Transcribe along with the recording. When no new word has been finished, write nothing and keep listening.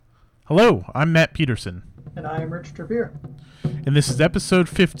Hello, I'm Matt Peterson, And I am Rich Trevere. and this is episode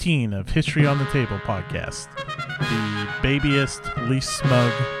 15 of History on the Table podcast, the babyest, least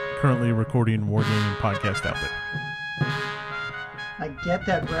smug, currently recording wargaming podcast out I get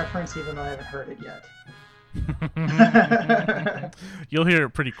that reference even though I haven't heard it there. yet. You'll hear it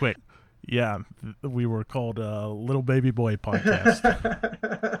pretty quick. Yeah, we were called Little Baby Boy Podcast.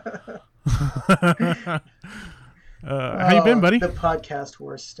 How you been, buddy? The podcast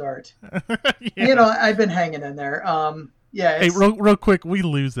wars start. Yeah. You know, I've been hanging in there. Yeah. Hey, It's, real quick, we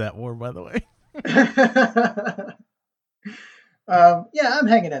lose that war, by the way. yeah, I'm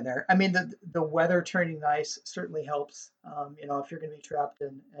hanging in there. I mean, the weather turning nice certainly helps. You know, if you're going to be trapped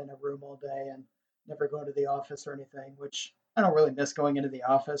in a room all day and never going to the office or anything, which I don't really miss going into the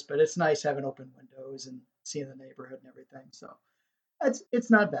office, but it's nice having open windows and seeing the neighborhood and everything. So it's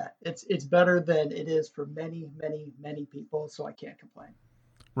not bad. It's better than it is for many people. So I can't complain.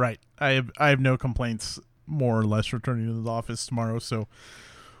 Right. I have no complaints, more or less, returning to the office tomorrow. So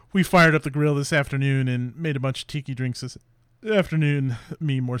we fired up the grill this afternoon and made a bunch of tiki drinks this afternoon,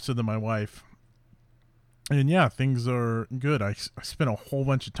 me more so than my wife. And yeah, things are good. I spent a whole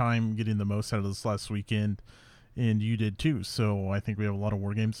bunch of time getting the most out of this last weekend, and you did too. So I think we have a lot of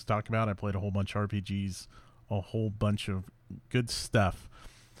war games to talk about. I played a whole bunch of RPGs, a whole bunch of good stuff.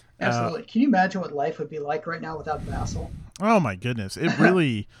 Absolutely. Can you imagine what life would be like right now without Vassal? Oh my goodness. It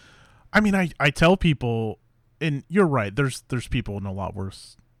really, I mean, I tell people, and you're right, there's people in a lot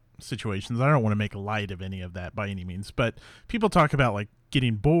worse situations. I don't want to make light of any of that by any means, but people talk about like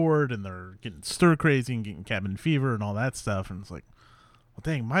getting bored and they're getting stir crazy and getting cabin fever and all that stuff. And it's like, well,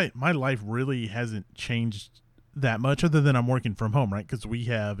 dang, my life really hasn't changed that much other than I'm working from home, right? Because we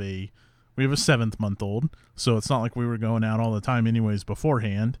have a 7-month-old, so it's not like we were going out all the time anyways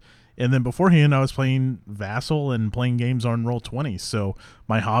beforehand. And then beforehand, I was playing Vassal and playing games on Roll20. So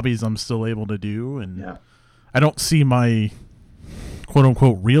my hobbies I'm still able to do, and Yeah. I don't see my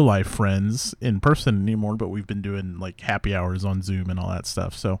quote-unquote real-life friends in person anymore, but we've been doing like happy hours on Zoom and all that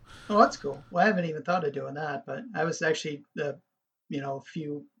stuff. So, Oh, that's cool. Well, I haven't even thought of doing that, but I was actually a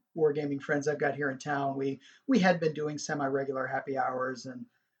few wargaming friends I've got here in town. We had been doing semi-regular happy hours, and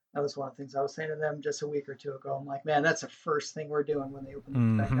that was one of the things I was saying to them just a week or two ago. I'm like, man, that's the first thing we're doing when they open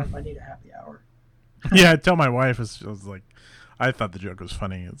things back up. I need a happy hour. yeah, I tell my wife, I was like, I thought the joke was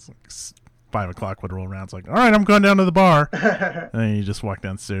funny. It's like 5 o'clock would roll around. It's like, all right, I'm going down to the bar. And then you just walk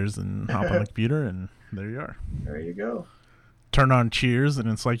downstairs and hop on the computer, and there you are. There you go. Turn on Cheers, and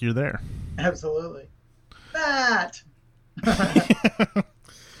it's like you're there. Absolutely. That.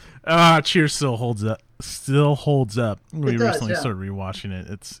 Cheers still holds up. We It does, recently yeah. started rewatching it.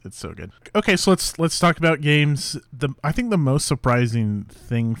 It's so good. Okay, so let's talk about games. I think the most surprising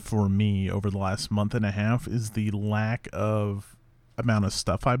thing for me over the last month and a half is the lack of amount of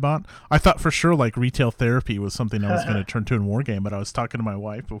stuff I bought. I thought for sure like Retail Therapy was something I was going to turn to in war game, but I was talking to my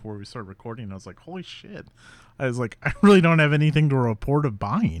wife before we started recording, and I was like, holy shit. I was like, I really don't have anything to report of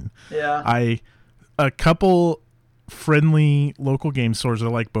buying. Yeah. A couple friendly local game stores, I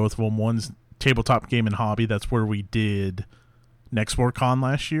like both of them. One's Tabletop Game and Hobby. That's where we did Next War Con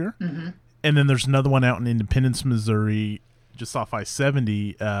last year. Mm-hmm. And then there's another one out in Independence, Missouri, just off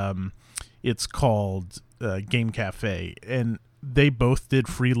I-70. It's called Game Cafe. And they both did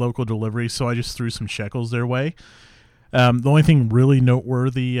free local delivery, so I just threw some shekels their way. The only thing really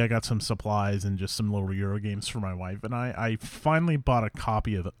noteworthy, I got some supplies and just some little Euro games for my wife. And I finally bought a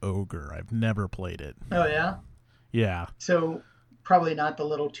copy of Ogre. I've never played it. Oh, yeah? Yeah. So probably not the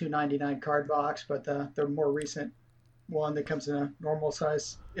little $2.99 card box, but the more recent one that comes in a normal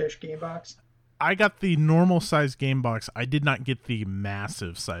size-ish game box. I got the normal size game box. I did not get the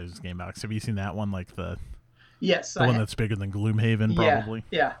massive size game box. Have you seen that one? Like the one that's bigger than Gloomhaven, probably.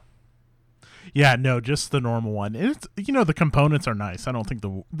 Yeah. Yeah, no, just the normal one. And it's, the components are nice. I don't think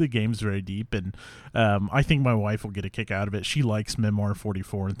the game's very deep, and I think my wife will get a kick out of it. She likes Memoir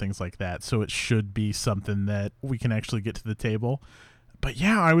 44 and things like that, so it should be something that we can actually get to the table. But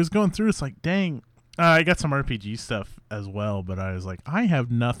yeah, I was going through. It's like, dang, I got some RPG stuff as well, but I was like, I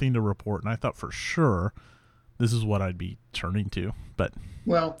have nothing to report, and I thought for sure this is what I'd be turning to. But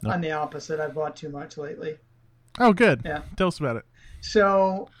Well, nope. I'm the opposite. I've bought too much lately. Oh, good. Yeah. Tell us about it.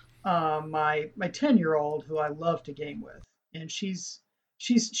 So my 10-year-old, who I love to game with, and she's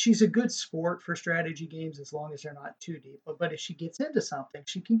a good sport for strategy games as long as they're not too deep. But if she gets into something,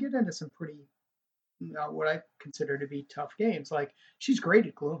 she can get into some pretty what I consider to be tough games. Like she's great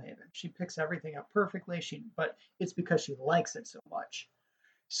at Gloomhaven. She picks everything up perfectly. But it's because she likes it so much.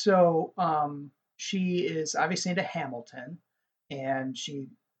 So she is obviously into Hamilton, and she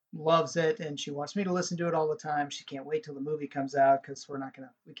loves it, and she wants me to listen to it all the time. She can't wait till the movie comes out because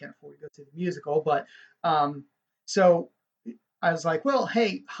we can't afford to go to the musical. But so I was like, well,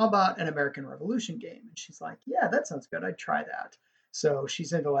 hey, how about an American Revolution game? And she's like, yeah, that sounds good. I'd try that. So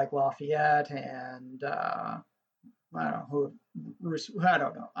she's into like Lafayette and I don't know who, I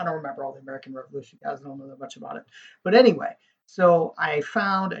don't know. I don't remember all the American Revolution guys. I don't know that much about it. But anyway, so I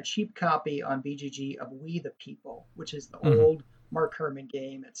found a cheap copy on BGG of We the People, which is the Mhm. old Mark Herman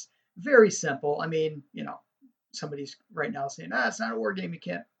game. It's very simple. I mean, somebody's right now saying, it's not a war game. You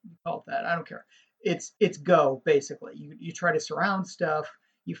can't call it that. I don't care. It's Go basically. You try to surround stuff.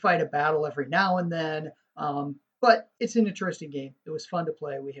 You fight a battle every now and then. But it's an interesting game. It was fun to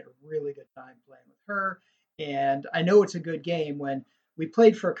play. We had a really good time playing with her, and I know it's a good game when we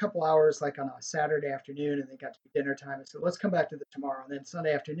played for a couple hours, like on a Saturday afternoon, and then got to be dinner time. I said, let's come back to this tomorrow. And then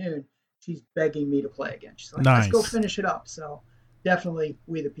Sunday afternoon, she's begging me to play again. She's like, let's go Nice. finish it up. So definitely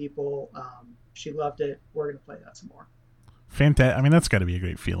We the People. She loved it. We're going to play that some more. Fantastic. I mean, that's got to be a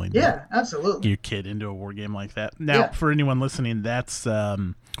great feeling to Yeah, absolutely. get your kid into a war game like that. Now, Yeah. for anyone listening, that's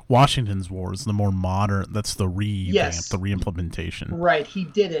Washington's Wars, the more modern. That's the revamp, Yes. the reimplementation. Right. He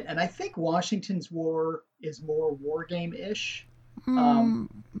did it. And I think Washington's War is more war game ish. Mm,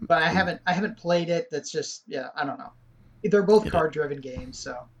 But I haven't played it. That's just, yeah, I don't know. They're both it, card driven games,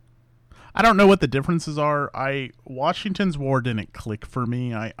 so I don't know what the differences are. Washington's War didn't click for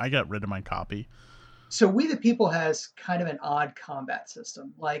me. I got rid of my copy. so We the People has kind of an odd combat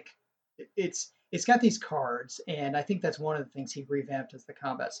system. Like it's got these cards, and I think that's one of the things he revamped is the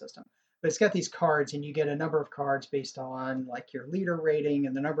combat system. But it's got these cards, and you get a number of cards based on like your leader rating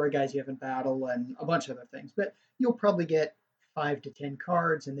and the number of guys you have in battle and a bunch of other things. But you'll probably get 5 to 10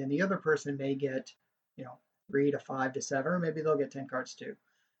 cards, and then the other person may get, you know, 3 to 5 to 7, or maybe they'll get 10 cards too.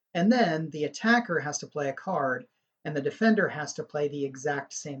 And then the attacker has to play a card, and the defender has to play the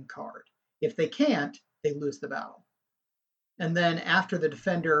exact same card. If they can't, they lose the battle. And then after the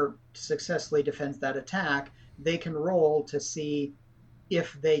defender successfully defends that attack, they can roll to see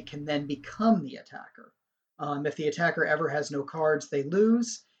if they can then become the attacker. If the attacker ever has no cards, they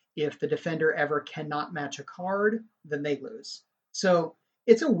lose. If the defender ever cannot match a card, then they lose. So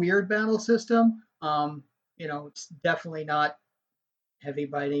it's a weird battle system. It's definitely not heavy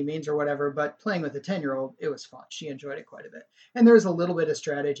by any means or whatever, but playing with a 10-year-old, it was fun. She enjoyed it quite a bit. And there's a little bit of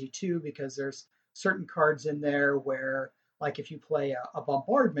strategy too, because there's certain cards in there where, like, if you play a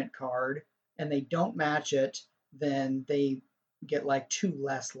bombardment card and they don't match it, then they get like 2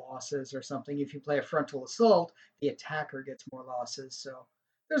 less losses or something. If you play a frontal assault, the attacker gets more losses. So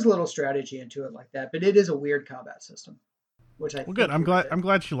there's a little strategy into it like that, but it is a weird combat system, which I Well, good. think you would dig. I'm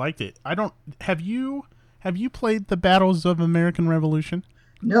glad you liked it. I don't. Have you played the Battles of American Revolution?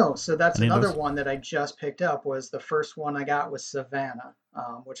 No, so that's Any of another those? one that I just picked up. Was the first one I got was Savannah,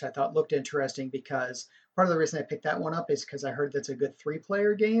 which I thought looked interesting because part of the reason I picked that one up is because I heard that's a good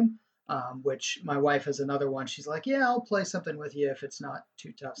 3-player game. Which my wife has another one. She's like, yeah, I'll play something with you if it's not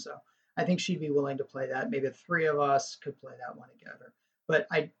too tough. So I think she'd be willing to play that. Maybe the three of us could play that one together. But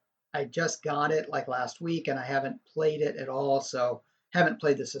I just got it like last week and I haven't played it at all. So haven't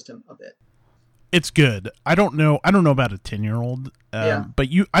played the system a bit. It's good. I don't know. I don't know about a 10-year-old, Yeah, but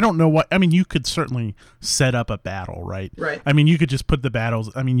you. I don't know what. I mean, you could certainly set up a battle, right? right. I mean, you could just put the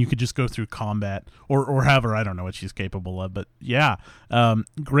battles. I mean, you could just go through combat or however. I don't know what she's capable of, but yeah,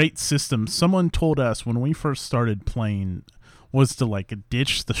 great system. Someone told us when we first started playing was to like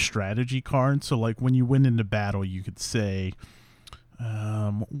ditch the strategy card. So like when you went into battle, you could say,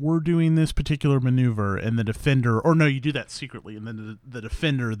 we're doing this particular maneuver, and the defender, or no, you do that secretly, and then the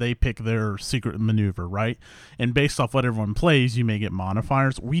defender, they pick their secret maneuver, right? And based off what everyone plays, you may get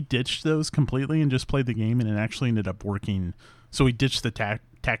modifiers. We ditched those completely and just played the game, and it actually ended up working. So we ditched the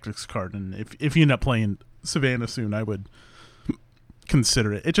tactics card, and if you end up playing Savannah soon, I would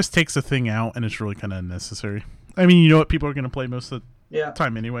consider it. It just takes a thing out, and it's really kind of unnecessary. I mean, you know what people are going to play most of Yeah. the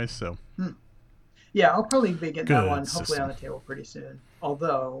time anyway, so Hmm. Yeah, I'll probably be getting that good one hopefully on system. the table pretty soon.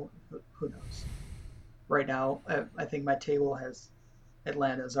 Although, who knows? Right now, I think my table has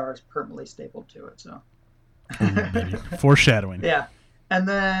Atlanta Czars permanently stapled to it. So, Ooh, baby. Foreshadowing. yeah. And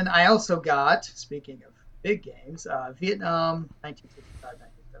then I also got, speaking of big games, Vietnam 1965,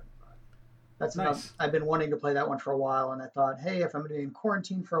 1975. That's another. Nice. I've been wanting to play that one for a while, and I thought, hey, if I'm going to be in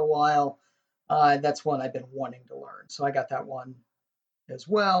quarantine for a while, that's one I've been wanting to learn. So I got that one as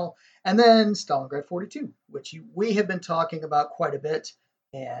well. And then Stalingrad 42, which we have been talking about quite a bit,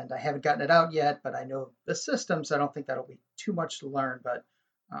 and I haven't gotten it out yet, but I know the system, so I don't think that'll be too much to learn. But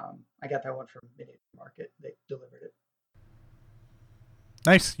I got that one from Mini Market. They delivered it.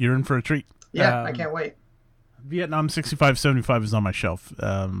 Nice. You're in for a treat. Yeah, I can't wait. Vietnam 6575 is on my shelf.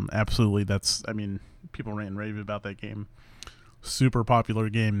 Absolutely. People rant and rave about that game. Super popular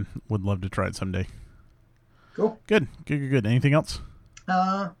game. Would love to try it someday. Cool. Good. Anything else?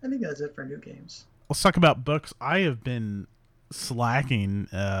 I think that's it for new games. Let's talk about books. I have been slacking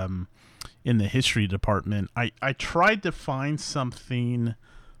in the history department. I tried to find something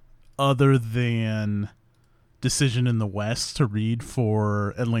other than Decision in the West to read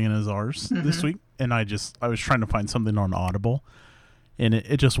for Atlanta's Ours this week, and I was trying to find something on Audible, and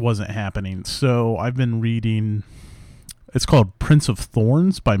it just wasn't happening. So I've been reading. It's called Prince of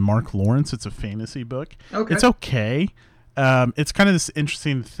Thorns by Mark Lawrence. It's a fantasy book. Okay. It's okay. It's kind of this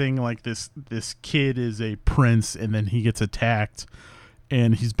interesting thing, like this kid is a prince, and then he gets attacked,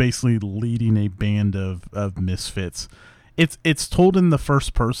 and he's basically leading a band of misfits. It's told in the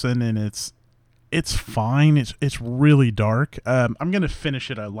first person, and it's fine. It's really dark. I'm gonna finish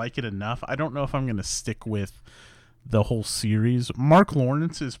it. I like it enough. I don't know if I'm gonna stick with the whole series. Mark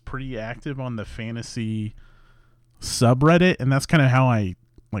Lawrence is pretty active on the fantasy subreddit, and that's kind of how I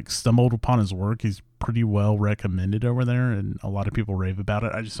stumbled upon his work. He's pretty well recommended over there, and a lot of people rave about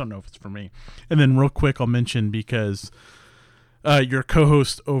it. I just don't know if it's for me. And then real quick, I'll mention, because your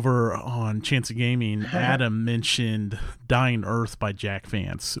co-host over on Chance of Gaming, Adam, mentioned Dying Earth by Jack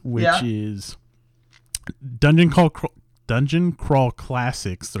Vance, which is Dungeon Crawl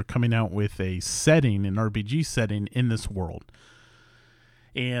Classics. They're coming out with a setting, an RPG setting in this world.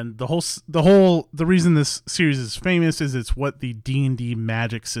 And the reason this series is famous is it's what the D&D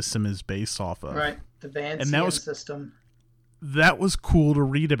magic system is based off of. Right, the Vancian system. That was cool to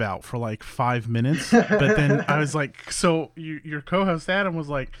read about for like 5 minutes, but then I was like, so your co-host Adam was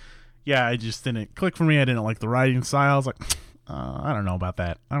like, yeah, I just didn't click for me. I didn't like the writing style. I was like, I don't know about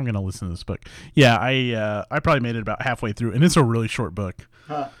that. I'm gonna listen to this book. Yeah, I probably made it about halfway through, and it's a really short book.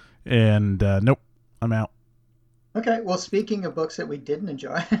 Huh. And nope, I'm out. Okay, well, speaking of books that we didn't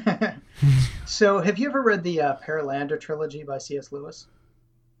enjoy, so have you ever read the Perelandra trilogy by C.S. Lewis?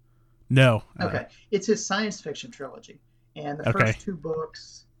 No. Okay, it's his science fiction trilogy, and the first two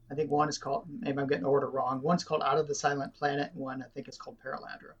books, I think one is called, maybe I'm getting the order wrong, one's called Out of the Silent Planet, and one I think is called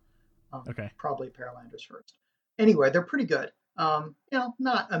Perelandra. Probably Perelandra's first. Anyway, they're pretty good.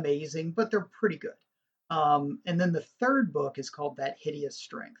 Not amazing, but they're pretty good. And then the third book is called That Hideous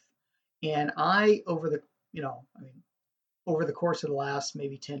Strength, and over the course of the last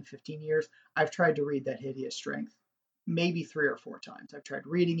maybe 10, 15 years, I've tried to read That Hideous Strength maybe 3 or 4 times. I've tried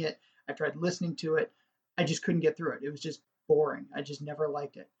reading it. I've tried listening to it. I just couldn't get through it. It was just boring. I just never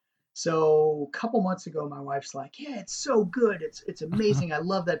liked it. So a couple months ago, my wife's like, yeah, it's so good. It's amazing. I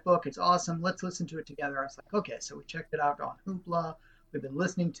love that book. It's awesome. Let's listen to it together. I was like, okay. So we checked it out on Hoopla. We've been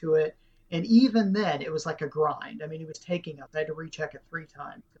listening to it. And even then, it was like a grind. I mean, it was taking us. I had to recheck it 3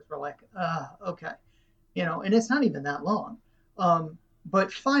 times because we're like, okay. And it's not even that long.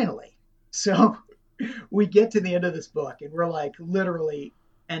 But finally, so we get to the end of this book, and we're like literally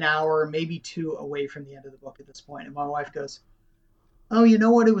an hour, maybe 2 away from the end of the book at this point. And my wife goes, oh, you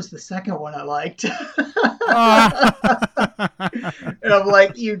know what? It was the second one I liked. And I'm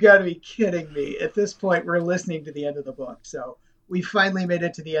like, you got to be kidding me. At this point, we're listening to the end of the book. So we finally made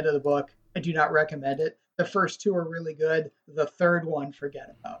it to the end of the book. I do not recommend it. The first 2 are really good. The third one,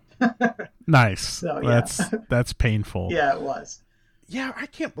 forget about. Nice. So, yeah. That's painful. Yeah, it was. Yeah, I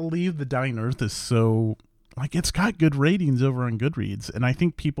can't believe the Dying Earth is so, it's got good ratings over on Goodreads, and I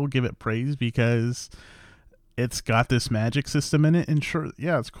think people give it praise because it's got this magic system in it, and sure,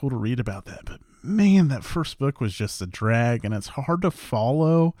 yeah, it's cool to read about that, but man, that first book was just a drag, and it's hard to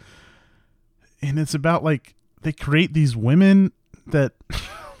follow, and it's about, they create these women that,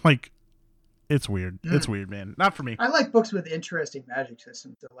 it's weird. It's weird, man. Not for me. I like books with interesting magic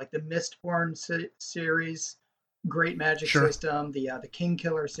systems, though, like the Mistborn series, great magic system. The King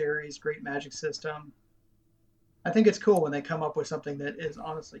Killer series, great magic system. I think it's cool when they come up with something that is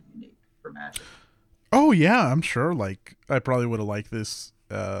honestly unique for magic. Oh yeah, I'm sure. I probably would have liked this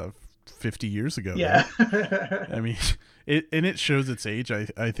 50 years ago. Yeah. I mean, it shows its age,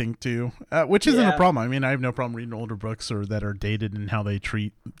 I think, too, which isn't a problem. I mean, I have no problem reading older books or that are dated in how they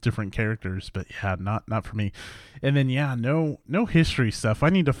treat different characters, but yeah, not for me. And then no history stuff. I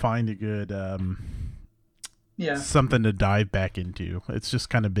need to find a good something to dive back into. It's just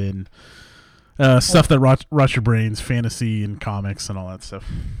kind of been stuff that rots your brains, fantasy and comics and all that stuff.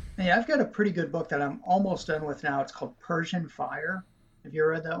 Yeah, I've got a pretty good book that I'm almost done with now. It's called Persian Fire. Have you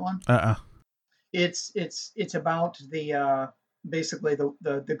ever read that one? It's about the basically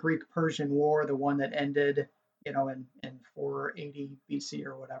the Greek-Persian War, the one that ended in 480 BC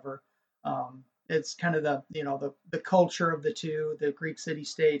or whatever. it's kind of the culture of the two, the Greek city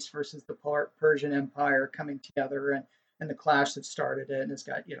states versus the Persian Empire coming together, and the clash that started it. And it's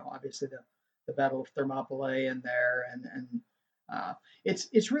got obviously the Battle of Thermopylae in there, and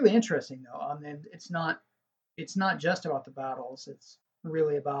it's really interesting though. I mean, it's not just about the battles. It's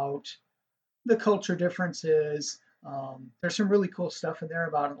really about the culture differences. There's some really cool stuff in there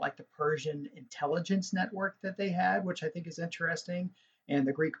about like the Persian intelligence network that they had, which I think is interesting, and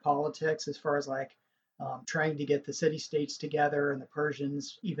the Greek politics as far as like trying to get the city states together and the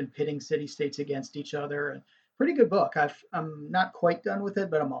Persians even pitting city states against each other. And pretty good book. I'm not quite done with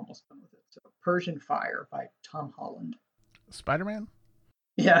it, but I'm almost done with it. So Persian Fire by Tom Holland. Spider-Man?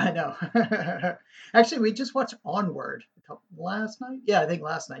 Yeah, I know. Actually, we just watched Onward last night. Yeah, I think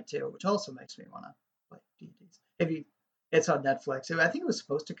last night too, which also makes me want to play D&Ds. It's on Netflix. I think it was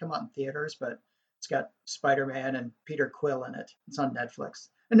supposed to come out in theaters, but it's got Spider-Man and Peter Quill in it. It's on Netflix.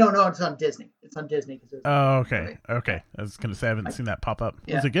 No, it's on Disney. It's on Disney because. Oh, okay, okay. I was gonna say I haven't seen that pop up.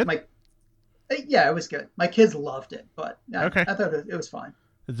 Yeah, was it good? Yeah, it was good. My kids loved it, but okay. I thought it was fine.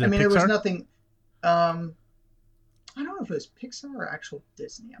 Is it I mean, Pixar? It was nothing. I don't know if it was Pixar or actual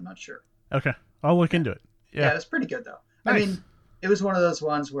Disney. I'm not sure. Okay, I'll look into it. Yeah, it was pretty good though. Nice. I mean, it was one of those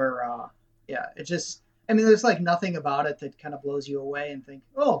ones where, it just. I mean, there's like nothing about it that kind of blows you away and think,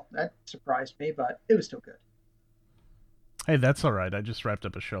 oh, that surprised me, but it was still good. Hey, that's all right. I just wrapped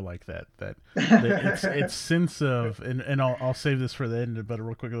up a show like that. That it's sense of, and I'll save this for the end, but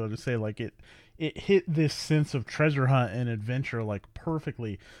real quick, I'll just say like it hit this sense of treasure hunt and adventure like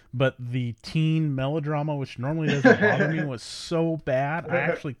perfectly. But the teen melodrama, which normally doesn't bother me, was so bad. I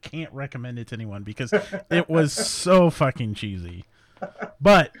actually can't recommend it to anyone because it was so fucking cheesy.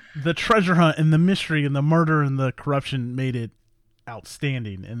 But the treasure hunt and the mystery and the murder and the corruption made it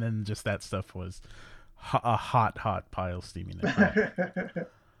outstanding. And then just that stuff was a hot pile steaming.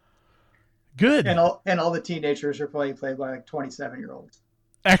 Good. And all the teenagers are played by like 27-year-olds.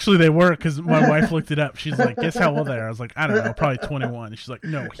 Actually, they were, because my wife looked it up. She's like, guess how old they are? I was like, I don't know, probably 21. She's like,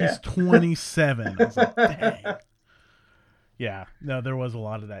 no, he's 27. I was like, dang. Yeah, no, there was a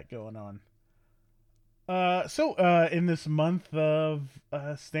lot of that going on. So in this month of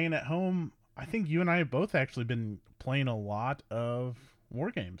staying at home, I think you and I have both actually been playing a lot of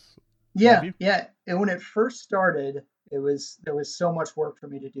war games. Yeah. And when it first started, there was so much work for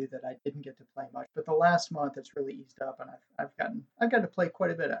me to do that I didn't get to play much. But the last month, it's really eased up, and I've gotten to play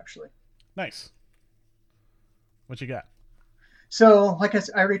quite a bit actually. Nice. What you got? So, like I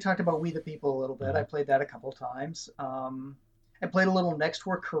already talked about We the People a little bit. I played that a couple times. I played a little Next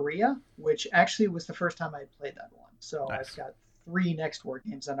War Korea, which actually was the first time I played that one. So nice. I've got 3 Next War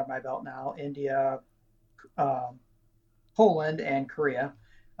games under my belt now: India, Poland, and Korea.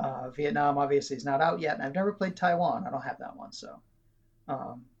 Vietnam obviously is not out yet, and I've never played Taiwan. I don't have that one. So,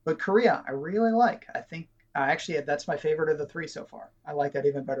 but Korea, I really like. I think actually that's my favorite of the 3 so far. I like that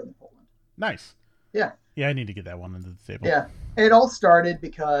even better than Poland. Nice. Yeah. Yeah, I need to get that one into the table. Yeah, it all started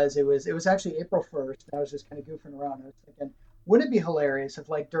because it was actually April 1st. And I was just kind of goofing around. I was thinking, wouldn't it be hilarious if,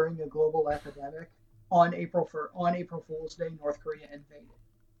 like, during a global epidemic on April Fool's Day, North Korea invaded?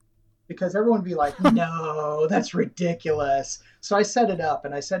 Because everyone would be like, no, that's ridiculous. So I set it up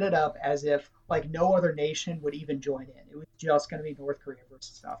as if like no other nation would even join in. It was just going to be North Korea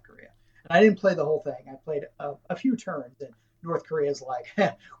versus South Korea. And I didn't play the whole thing. I played a few turns, and North Korea's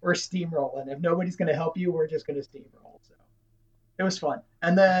like, we're steamrolling. If nobody's going to help you, we're just going to steamroll. So it was fun.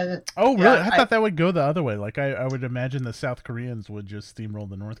 And then... Oh, really? I thought that would go the other way. Like, I would imagine the South Koreans would just steamroll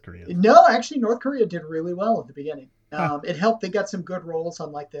the North Koreans. No, actually, North Korea did really well at the beginning. It helped. They got some good rolls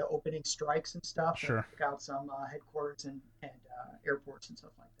on like the opening strikes and stuff. Sure. They took out some headquarters and airports and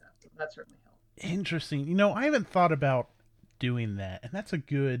stuff like that. So that certainly helped. Interesting. You know, I haven't thought about doing that, and that's a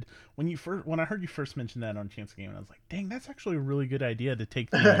good. When I heard you first mention that on Chance Game, I was like, dang, that's actually a really good idea to take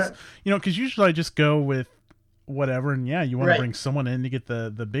these. Because usually I just go with whatever, and you want to bring someone in to get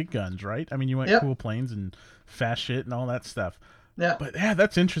the big guns, right? I mean, you want cool planes and fast shit and all that stuff. Yeah. But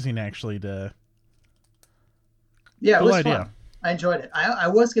that's interesting actually to. Yeah, cool, it was fun. I enjoyed it. I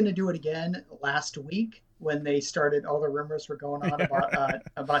was going to do it again last week when they started. All the rumors were going on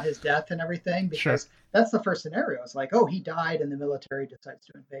about his death and everything, because that's the first scenario. It's like, oh, he died, and the military decides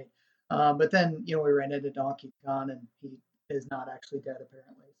to invade. But then we ran into Donkey Kong, and he is not actually dead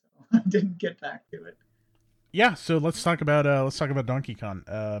apparently. So I didn't get back to it. Yeah, so let's talk about Donkey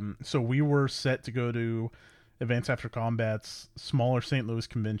Kong. So we were set to go to Advance After Combat's smaller St. Louis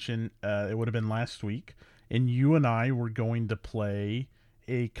convention. It would have been last week. And you and I were going to play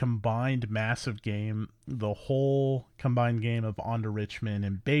a combined massive game, the whole combined game of On to Richmond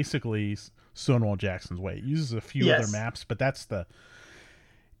and basically Stonewall Jackson's Way. It uses a few other maps, but that's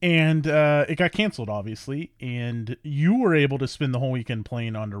And it got canceled, obviously. And you were able to spend the whole weekend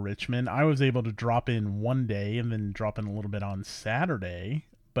playing on to Richmond. I was able to drop in one day and then drop in a little bit on Saturday.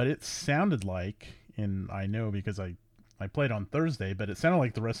 But it sounded like, and I know because I played on Thursday, but it sounded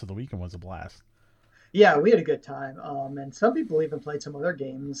like the rest of the weekend was a blast. Yeah, we had a good time. And some people even played some other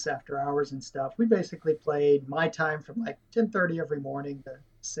games after hours and stuff. We basically played my time from like 10:30 every morning to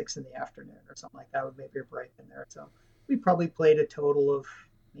 6 in the afternoon or something like that with maybe a break in there. So we probably played a total of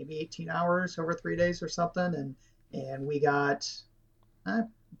maybe 18 hours over 3 days or something. And we got uh,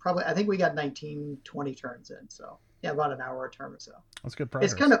 probably, I think we got 19, 20 turns in. So yeah, about an hour a turn or so. That's good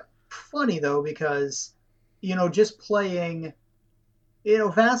It's kind progress. of funny though, because, just playing,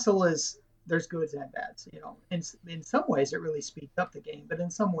 Vassal is, there's goods and bads. In some ways it really speeds up the game, but in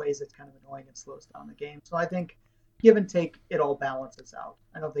some ways it's kind of annoying and slows down the game. So I think give and take, it all balances out.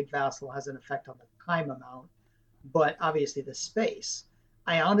 I don't think Vassal has an effect on the time amount, but obviously the space.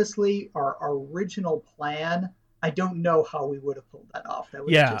 I honestly, our original plan, I don't know how we would have pulled that off. That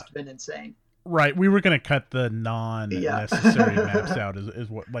would have Yeah, just been insane. right. We were going to cut the Yeah. non-necessary maps out, is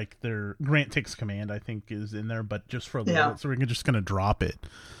what, like, their Grant Takes Command, I think, is in there, but just for a little Yeah. bit. So we're just going to drop it.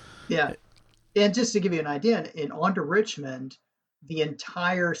 Yeah. And just to give you an idea, in On to Richmond, the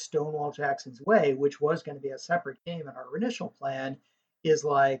entire Stonewall Jackson's Way, which was going to be a separate game in our initial plan, is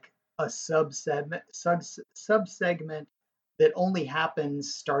like a sub segment that only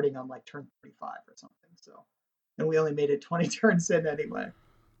happens starting on like turn 35 or something. So, and we only made it 20 turns in anyway.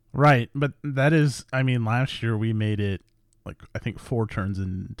 Right, but that is, I mean, last year we made it like I think 4 turns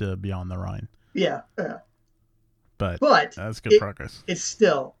into Beyond the Rhine, Yeah, yeah. but But that's good it progress. it's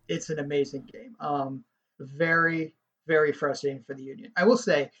an amazing game. Very very frustrating for the Union. I will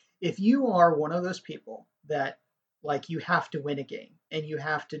say, if you are one of those people that, like, you have to win a game and you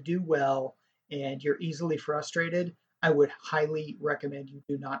have to do well and you're easily frustrated, I would highly recommend you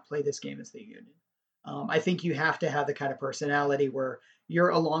do not play this game as the Union. I think you have to have the kind of personality where you're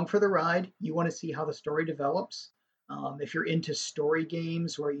along for the ride. You want to see how the story develops. If you're into story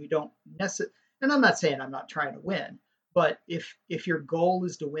games where you don't necessarily, and I'm not saying I'm not trying to win, but if your goal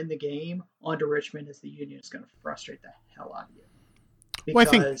is to win the game, On to Richmond as the Union is going to frustrate the hell out of you Well, I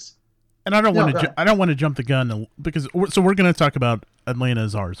think, because and I don't no, want go to, ahead. I don't want to jump the gun because we're going to talk about Atlanta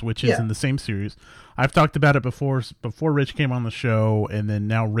as ours, which is Yeah, in the same series. I've talked about it before Rich came on the show, and then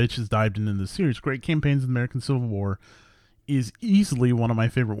now Rich has dived into the series. Great Campaigns of the American Civil War is easily one of my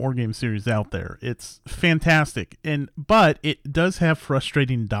favorite war game series out there. It's fantastic, but it does have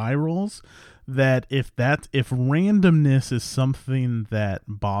frustrating die rolls. That if randomness is something that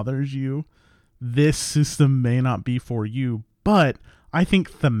bothers you, this system may not be for you. But I think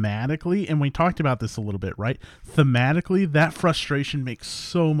thematically, and we talked about this a little bit, right? Thematically, that frustration makes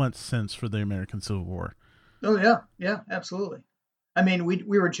so much sense for the American Civil War. oh yeah, yeah, absolutely. I mean, we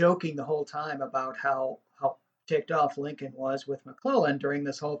were joking the whole time about how ticked off Lincoln was with McClellan during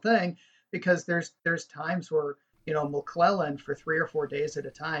this whole thing, because there's times where, McClellan for 3 or 4 days at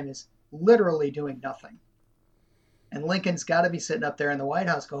a time is literally doing nothing, and Lincoln's got to be sitting up there in the White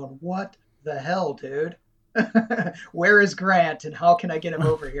House going, "What the hell, dude? Where is Grant, and how can I get him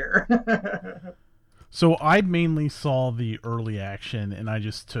over here?" So I mainly saw the early action, and I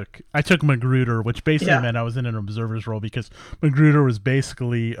took Magruder, which basically Yeah. meant I was in an observer's role because Magruder was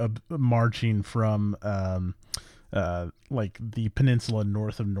basically marching from like the peninsula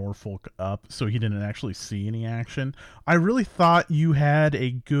north of Norfolk up, so he didn't actually see any action. I really thought you had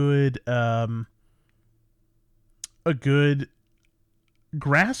a good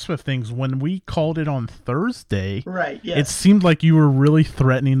grasp of things when we called it on Thursday. Right. It Yes. seemed like you were really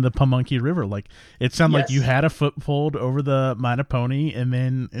threatening the Pamunkey River. Like it sounded like you Yes. had a foothold over the Mattapony, and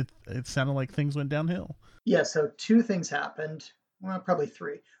then it sounded like things went downhill. Yeah. So two things happened. Well, probably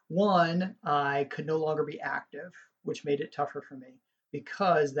three. One, I could no longer be active, which made it tougher for me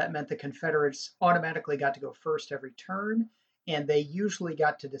because that meant the Confederates automatically got to go first every turn, and they usually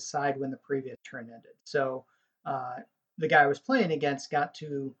got to decide when the previous turn ended. So uh, the guy I was playing against got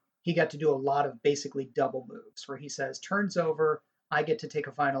to do a lot of basically double moves where he says, "Turn's over, I get to take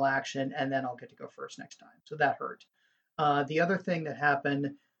a final action, and then I'll get to go first next time." So that hurt. The other thing that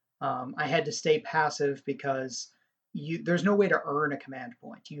happened, I had to stay passive because there's no way to earn a command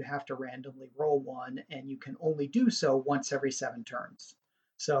point. You have to randomly roll one, and you can only do so once every 7 turns.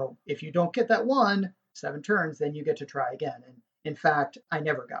 So if you don't get that 7 turns, then you get to try again. And in fact, I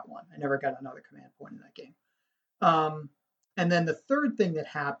never got one. I never got another command point in that game. Um, and then the third thing that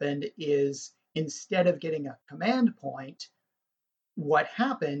happened is, instead of getting a command point, what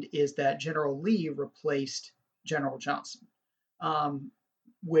happened is that General Lee replaced General Johnson,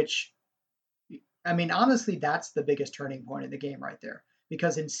 which, I mean, honestly, that's the biggest turning point in the game right there.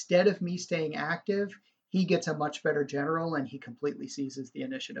 because instead of me staying active, he gets a much better general and he completely seizes the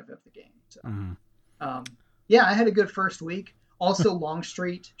initiative of the game. So, yeah, I had a good first week. Also,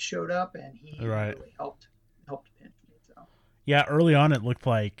 Longstreet showed up and he really helped pinch me. So, yeah, early on it looked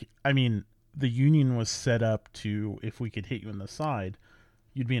like, I mean, the Union was set up to, if we could hit you in the side,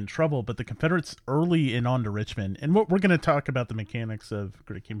 you'd be in trouble. But the Confederates early in on to Richmond, and we're going to talk about the mechanics of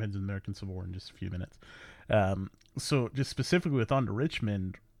Great Campaigns in the American Civil War in just a few minutes. So just specifically with on to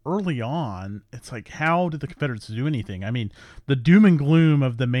Richmond, early on, it's like, how did the Confederates do anything? I mean, the doom and gloom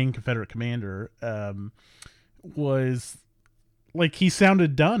of the main Confederate commander was like, he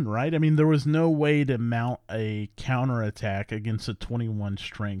sounded done, right? I mean, there was no way to mount a counterattack against a 21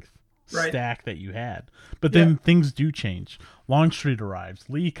 strength stack that you had. But then things do change. Longstreet arrives.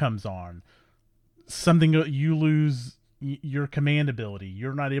 Lee comes on. You lose your command ability.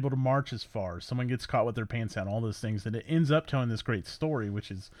 You're not able to march as far. Someone gets caught with their pants down. All those things, and it ends up telling this great story, which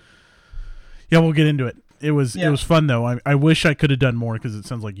is, yeah, we'll get into it. It was fun though. I wish I could have done more because it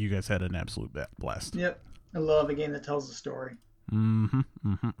sounds like you guys had an absolute blast. Yep, I love a game that tells a story.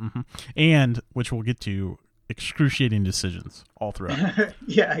 And which we'll get to. Excruciating decisions all throughout.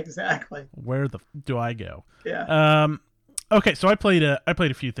 Yeah, exactly. Where do I go? Yeah. Okay, so I played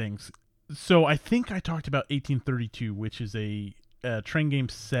a few things. So I think I talked about 1832, which is a train game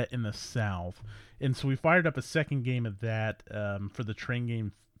set in the South, and so we fired up a second game of that for the train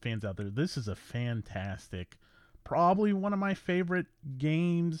game fans out there. This is a fantastic, probably one of my favorite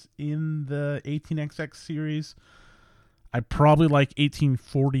games in the 18XX series. I probably like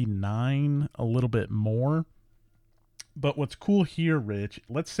 1849 a little bit more. But what's cool here, Rich,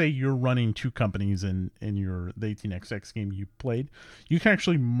 let's say you're running two companies in the 18XX game you played. You can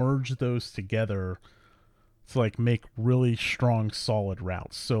actually merge those together to like make really strong, solid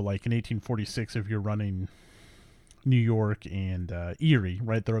routes. So like in 1846, if you're running New York and Erie,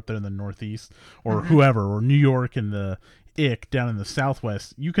 right, they're up there in the Northeast, or whoever, or New York and the IC down in the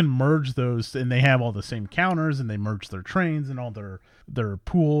Southwest, you can merge those, and they have all the same counters, and they merge their trains and all their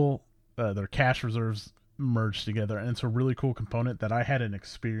pool, their cash reserves merged together, and it's a really cool component that I hadn't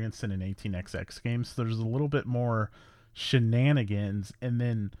experienced in an 18XX game. So there's a little bit more shenanigans, and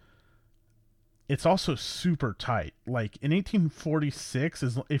then it's also super tight. Like in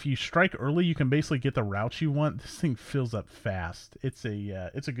 1846, if you strike early, you can basically get the routes you want. This thing fills up fast. It's a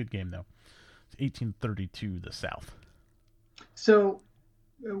good game though. It's 1832, the South. So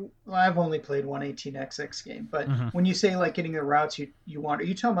I've only played one 18XX game, but when you say like getting the routes you want, are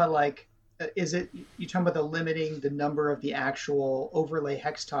you talking about like, is it you talking about the limiting the number of the actual overlay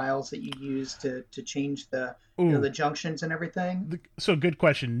hex tiles that you use to change the the junctions and everything? So good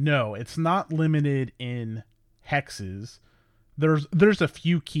question. No, it's not limited in hexes. There's a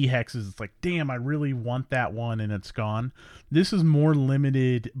few key hexes. It's like, damn, I really want that one, and it's gone. This is more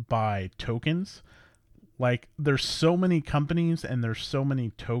limited by tokens. Like, there's so many companies and there's so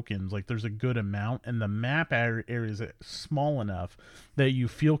many tokens. Like, there's a good amount, and the map area is small enough that you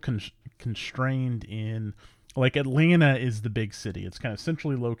feel constrained in. Like, Atlanta is the big city. It's kind of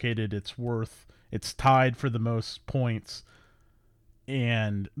centrally located. It's tied for the most points,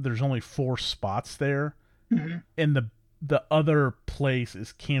 and there's only 4 spots there. And the other place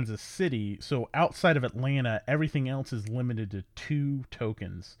is Kansas City. So outside of Atlanta, everything else is limited to 2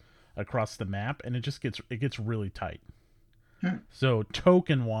 tokens across the map, and it gets really tight. So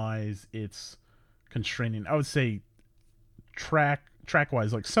token wise, it's constraining. I would say track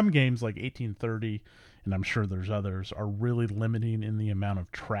wise, like some games like 1830, and I'm sure there's others, are really limiting in the amount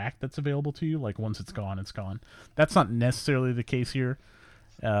of track that's available to you. Like once it's gone, it's gone. That's not necessarily the case here.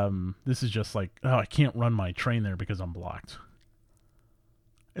 This is just like, oh, I can't run my train there because I'm blocked.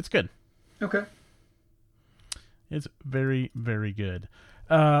 It's good. Okay. It's very, very good.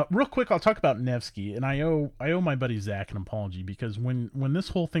 Real quick, I'll talk about Nevsky, and I owe my buddy Zach an apology, because when this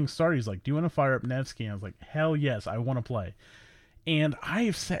whole thing started, he's like, do you want to fire up Nevsky? And I was like, hell yes, I want to play. And I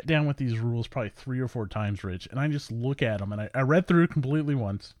have sat down with these rules probably 3 or 4 times, Rich, and I just look at them, and I read through it completely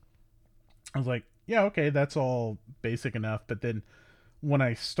once. I was like, yeah, okay, that's all basic enough. But then when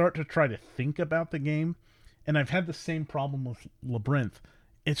I start to try to think about the game, and I've had the same problem with Labyrinth,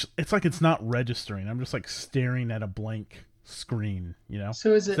 it's like it's not registering. I'm just like staring at a blank screen, you know?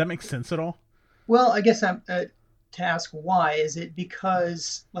 So does that make sense at all? Well, I guess I'm to ask why. Is it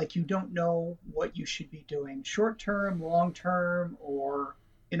because like you don't know what you should be doing, short term, long term, or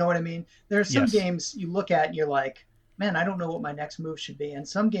you know what I mean? There are some games you look at and you're like, man, I don't know what my next move should be. And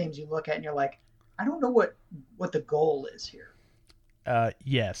some games you look at and you're like, I don't know what the goal is here.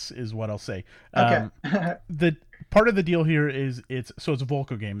 Yes, is what I'll say. Okay. The part of the deal here is it's a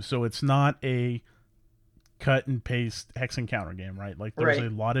Volco game, so it's not a cut and paste hex and counter game, right? Like there's a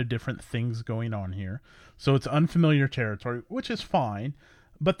Right. lot of different things going on here. So it's unfamiliar territory, which is fine.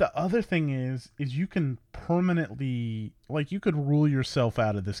 But the other thing is you can permanently, like, you could rule yourself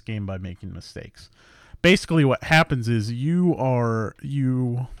out of this game by making mistakes. Basically what happens is you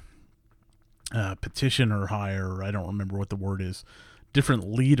petition or hire, I don't remember what the word is,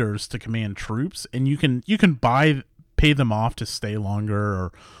 different leaders to command troops, and you can pay them off to stay longer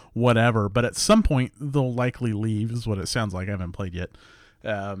or whatever, but at some point they'll likely leave, is what it sounds like. I haven't played yet.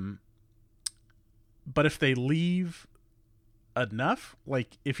 But if they leave enough,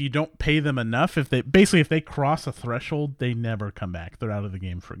 like if you don't pay them enough, if they cross a threshold, they never come back. They're out of the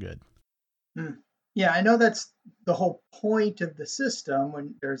game for good. Hmm. Yeah, I know that's the whole point of the system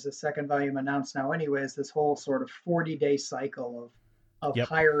when there's a second volume announced now anyways, this whole sort of 40-day cycle of Yep.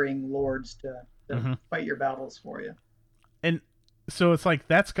 hiring lords to Hmm. fight your battles for you. And so it's like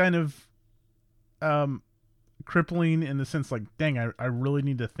that's kind of um crippling in the sense, like, dang, I really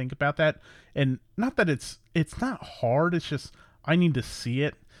need to think about that. And not that it's not hard, it's just I need to see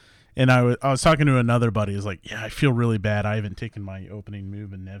it. And I was talking to another buddy. Is like, yeah, I feel really bad. I haven't taken my opening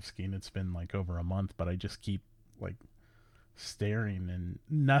move in Nevsky, and it's been like over a month, but I just keep like staring, and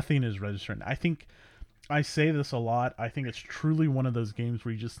nothing is registering. I think I say this a lot. I think it's truly one of those games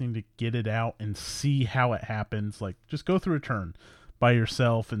where you just need to get it out and see how it happens. Like, just go through a turn by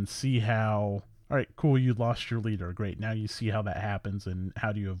yourself and see how. All right, cool. You lost your leader. Great. Now you see how that happens, and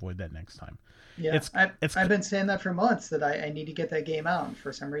how do you avoid that next time? Yeah, It's I've it's I've been saying that for months that I need to get that game out, and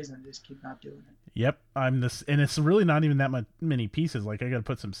for some reason I just keep not doing it. Yep, I'm this, and it's really not even that much many pieces. Like, I got to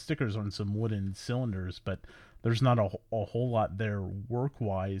put some stickers on some wooden cylinders, but there's not a whole lot there work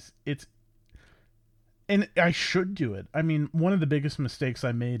wise. And I should do it. I mean, one of the biggest mistakes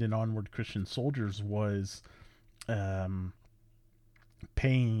I made in Onward Christian Soldiers was um,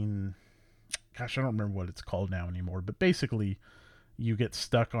 paying. Gosh, I don't remember what it's called now anymore, but basically you get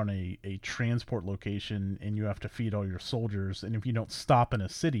stuck on a transport location and you have to feed all your soldiers, and if you don't stop in a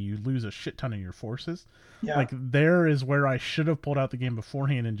city you lose a shit ton of your forces. Yeah, Like, there is where I should have pulled out the game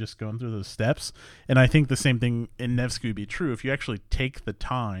beforehand and just gone through those steps. And I think the same thing in Nevsky would be true. If you actually take the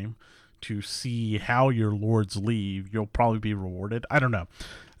time to see how your lords leave, you'll probably be rewarded. I don't know,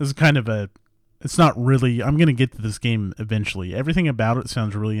 this is kind of a, it's not really, I'm going to get to this game eventually. Everything about it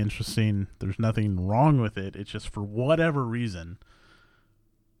sounds really interesting. There's nothing wrong with it. It's just, for whatever reason,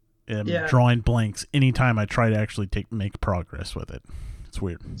 yeah. drawing blanks anytime I try to actually make progress with it. It's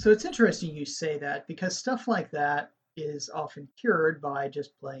weird. So it's interesting you say that because stuff like that is often cured by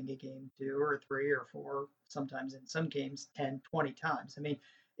just playing a game two or three or four, sometimes in some games 10, 20 times. I mean,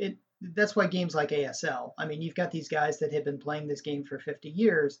 it that's why games like ASL. I mean, you've got these guys that have been playing this game for 50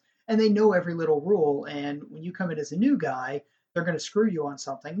 years and they know every little rule. And when you come in as a new guy, they're going to screw you on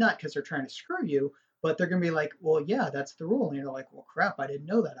something, not because they're trying to screw you, but they're going to be like, well, yeah, that's the rule. And you're like, well, crap, I didn't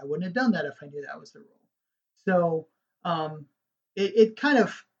know that. I wouldn't have done that if I knew that was the rule. So, um, it kind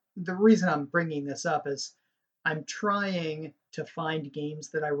of, the reason I'm bringing this up is I'm trying to find games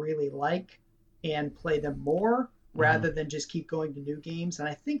that I really like and play them more Hmm. rather than just keep going to new games. And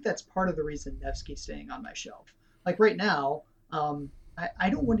I think that's part of the reason Nevsky's staying on my shelf. Like right now, I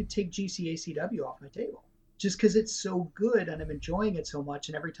don't want to take GCACW off my table just because it's so good and I'm enjoying it so much.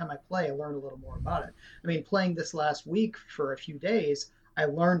 And every time I play, I learn a little more about it. I mean, playing this last week for a few days, I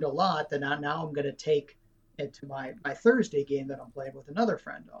learned a lot that now I'm going to take into my Thursday game that I'm playing with another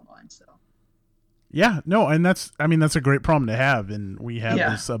friend online. So Yeah, no, and I mean, that's a great problem to have, and we have yeah,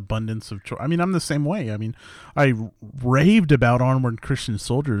 this abundance of choice. I mean, I'm the same way. I mean, I raved about Onward Christian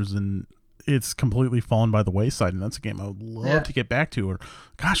Soldiers, and it's completely fallen by the wayside, and that's a game I would love yeah, to get back to. Or,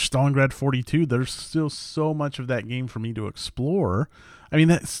 gosh, Stalingrad 42, there's still so much of that game for me to explore. I mean,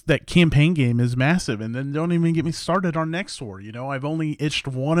 that campaign game is massive, and then don't even get me started on Next War. I've only itched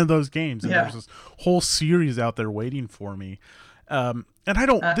one of those games, and yeah. there's this whole series out there waiting for me. And I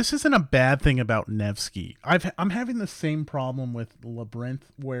don't. Uh, This isn't a bad thing about Nevsky. I'm having the same problem with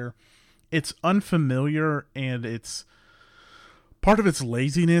Labyrinth, where it's unfamiliar and it's part of its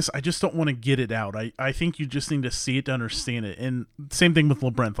laziness. I just don't want to get it out. I think you just need to see it to understand it. And same thing with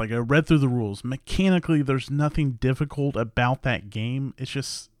Labyrinth. Like, I read through the rules. Mechanically, there's nothing difficult about that game. It's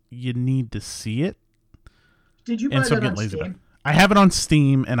just you need to see it. did you And buy so I'm that on getting lazy about it. Steam? I have it on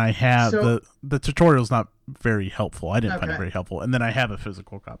Steam, and I have So the tutorial's not very helpful. I didn't find it okay, very helpful. And then I have a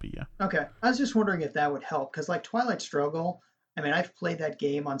physical copy. Yeah. okay. I was just wondering if that would help because like Twilight Struggle, I mean, I've played that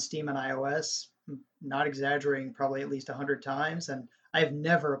game on Steam and iOS, not exaggerating, probably at least 100 times, and I've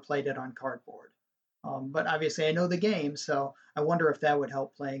never played it on cardboard. But obviously, I know the game, so I wonder if that would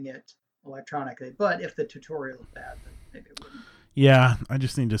help playing it electronically. But if the tutorial is bad, then maybe it wouldn't. Yeah, I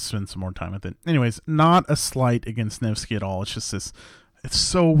just need to spend some more time with it. Anyways, not a slight against Nevsky at all. It's just this. It's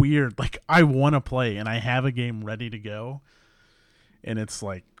so weird. Like, I want to play, and I have a game ready to go, and it's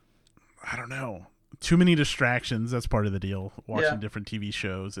like, I don't know, too many distractions. That's part of the deal. Watching different TV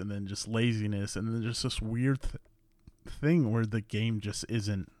shows, and then just laziness, and then just this weird thing where the game just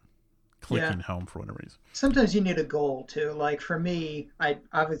isn't clicking home for whatever reason. Sometimes you need a goal too. Like for me, I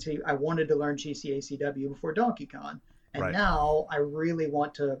wanted to learn GCACW before Donkey Kong, and now I really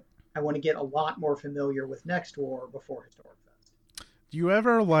want to. I want to get a lot more familiar with Next War before Historic Fest. Do you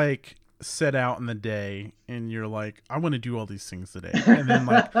ever like set out in the day and you're like, I want to do all these things today, and then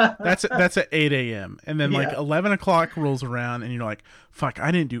like that's at 8 a.m. and then like 11 o'clock rolls around and you're like, fuck,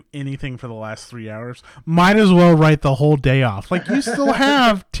 I didn't do anything for the last 3 hours. Might as well write the whole day off. Like, you still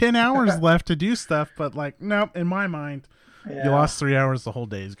have 10 hours left to do stuff, but like, nope, in my mind, you lost 3 hours, the whole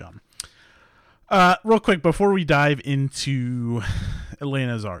day is gone. Real quick before we dive into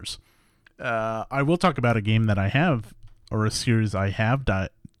Atlanta's ours, I will talk about a game that I have, or a series I have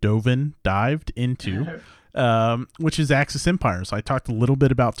dived into, which is Axis Empires. I talked a little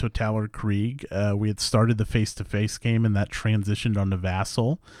bit about Totaler Krieg. We had started the face-to-face game, and that transitioned onto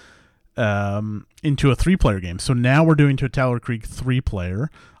Vassal into a 3-player game. So now we're doing Totaler Krieg 3-player.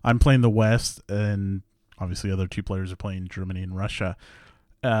 I'm playing the West, and obviously other 2 players are playing Germany and Russia.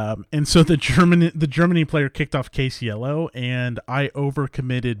 And so the Germany player kicked off KCLO, and I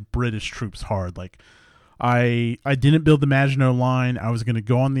overcommitted British troops hard. Like, I didn't build the Maginot Line. I was going to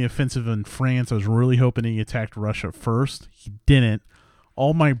go on the offensive in France. I was really hoping he attacked Russia first. He didn't.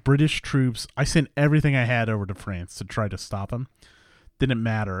 All my British troops, I sent everything I had over to France to try to stop him. Didn't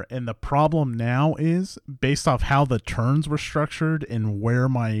matter. And the problem now is, based off how the turns were structured and where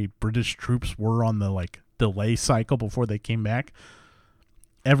my British troops were on the like delay cycle before they came back,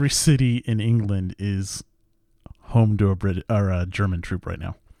 every city in England is home to a German troop right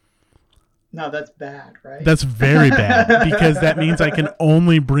now. No, that's bad, right? That's very bad, because that means I can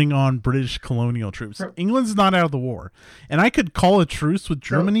only bring on British colonial troops. England's not out of the war, and I could call a truce with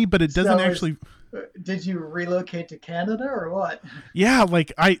Germany, but it doesn't actually. Did you relocate to Canada or what? Yeah,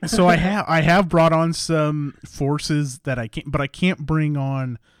 like I have brought on some forces that I can't, but I can't bring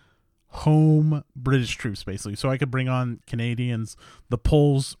on home British troops, basically. So I could bring on Canadians. The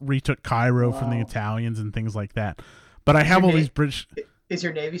Poles retook Cairo from the Italians and things like that. But I have all these British. Is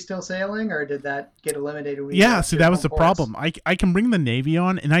your Navy still sailing, or did that get eliminated? See, that was the problem. I can bring the Navy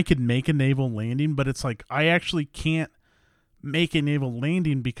on, and I could make a naval landing, but it's like I actually can't make a naval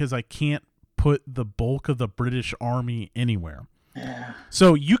landing because I can't put the bulk of the British army anywhere. Yeah.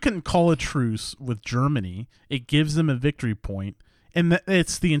 So you can call a truce with Germany. It gives them a victory point, and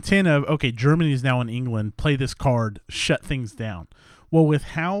it's the intent of, okay, Germany is now in England, play this card, shut things down. Well, with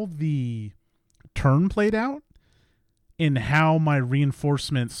how the turn played out, in how my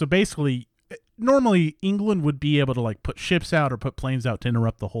reinforcements, so basically normally England would be able to like put ships out or put planes out to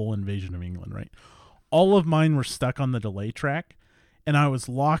interrupt the whole invasion of England, right? All of mine were stuck on the delay track, and I was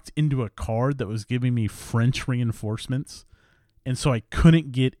locked into a card that was giving me French reinforcements, and so I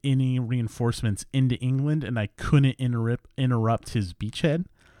couldn't get any reinforcements into England, and I couldn't interrupt his beachhead.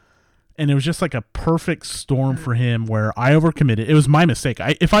 And it was just like a perfect storm for him where I overcommitted. It was my mistake.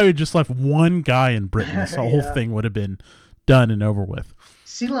 If I had just left one guy in Britain, this whole thing would have been done and over with.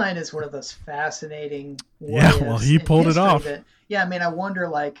 Sea Lion is one of those fascinating he pulled it off. I mean, I wonder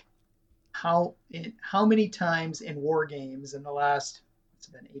like how many times in war games in the last, it's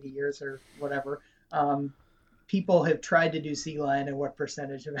been 80 years or whatever, people have tried to do Sea Lion and what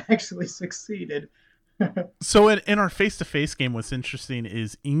percentage have actually succeeded. So in our face-to-face game, what's interesting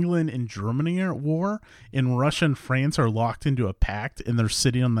is England and Germany are at war, and Russia and France are locked into a pact, and they're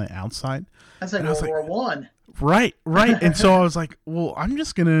sitting on the outside. That's like World War One. Right. And so I was like, well, I'm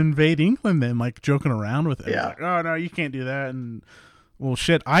just going to invade England then, like joking around with it. Yeah. Like, oh, no, you can't do that. And, well,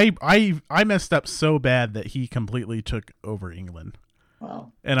 shit, I messed up so bad that he completely took over England.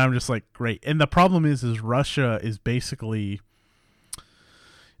 Wow. And I'm just like, great. And the problem is Russia is basically...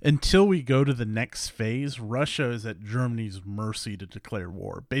 Until we go to the next phase, Russia is at Germany's mercy to declare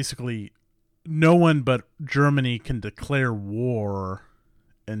war. Basically, no one but Germany can declare war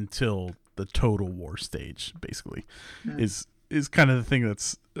until the total war stage, basically, is kind of the thing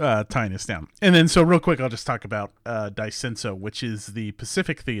that's tying us down. And then, so real quick, I'll just talk about Daisenso, which is the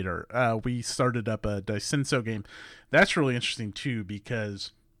Pacific Theater. We started up a Daisenso game. That's really interesting, too,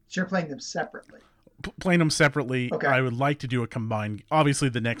 because... So you're playing them separately. Playing them separately. Okay. I would like to do a combined. Obviously,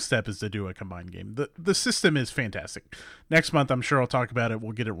 the next step is to do a combined game. The system is fantastic. Next month, I'm sure I'll talk about it.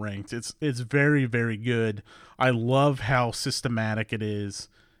 We'll get it ranked. It's very, very good. I love how systematic it is,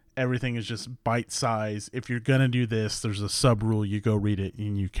 Everything is just bite size. If you're gonna do this, there's a sub rule. You go read it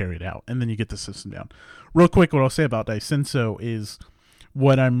and you carry it out, and then you get the system down. Real quick, what I'll say about Daisenso is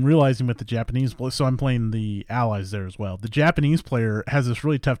what I'm realizing with the Japanese. So I'm playing the allies there as well. The Japanese player has this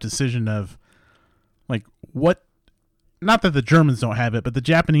really tough decision of like what. Not that the Germans don't have it, but the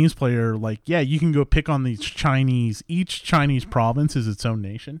Japanese player, like, yeah, you can go pick on these Chinese. Each Chinese province is its own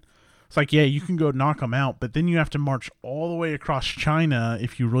nation. It's like, yeah, you can go knock them out, but then you have to march all the way across China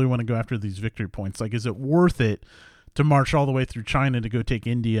if you really want to go after these victory points. Like, is it worth it to march all the way through China to go take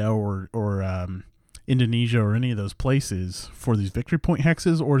India or Indonesia or any of those places for these victory point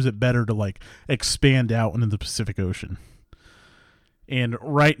hexes, or is it better to, like, expand out into the Pacific Ocean? And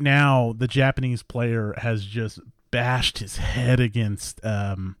right now, the Japanese player has just bashed his head against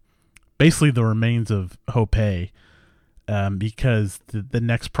basically the remains of Hopei. Because the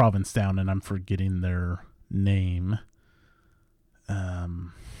next province down, and I'm forgetting their name,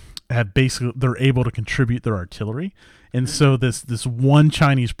 have basically, they're able to contribute their artillery, and so this one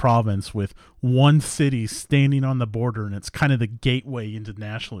Chinese province with one city standing on the border, and it's kind of the gateway into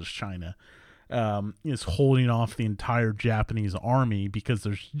nationalist China, is holding off the entire Japanese army because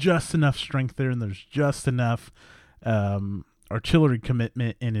there's just enough strength there, and there's just enough artillery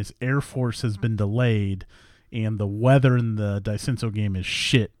commitment, and his air force has been delayed. And the weather in the Daisenso game is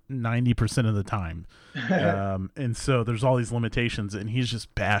shit 90% of the time. And so there's all these limitations, and he's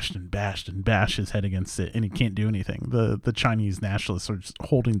just bashed his head against it, and he can't do anything. The Chinese nationalists are just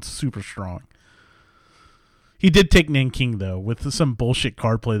holding super strong. He did take Nanking, though, with some bullshit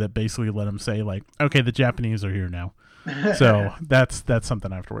card play that basically let him say, like, okay, the Japanese are here now. So that's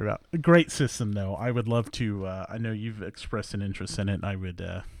something I have to worry about. A great system, though. I would love to, I know you've expressed an interest in it, and I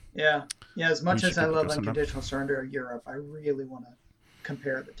would... Yeah. As much as I love Unconditional Surrender Europe, I really want to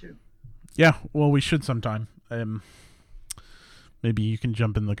compare the two. Yeah, well, we should sometime. Maybe you can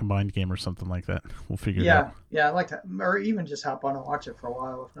jump in the combined game or something like that. We'll figure it out. Yeah, I'd like to, or even just hop on and watch it for a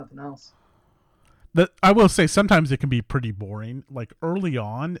while, if nothing else. I will say sometimes it can be pretty boring. Like early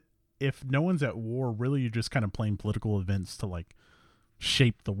on, if no one's at war, really you're just kind of playing political events to like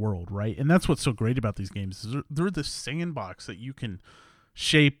shape the world, right? And that's what's so great about these games is they're this sandbox that you can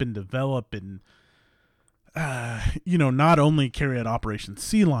shape and develop and not only carry out Operation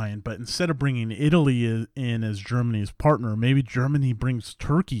Sea Lion, but instead of bringing Italy in as Germany's partner, maybe Germany brings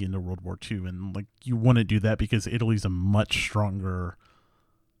Turkey into World War II, and like you want to do that because Italy's a much stronger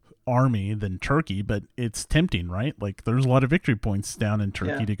army than Turkey, but it's tempting, right? Like there's a lot of victory points down in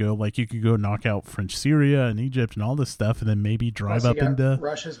Turkey to go, like you could go knock out French Syria and Egypt and all this stuff, and then maybe drive up into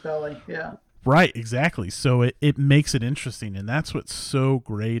Russia's belly. Right, exactly. So it makes it interesting, and that's what's so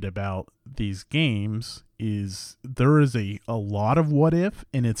great about these games is there is a lot of what if,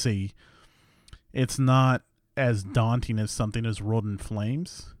 and it's not as daunting as something as World in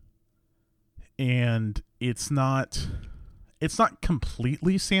Flames, and it's not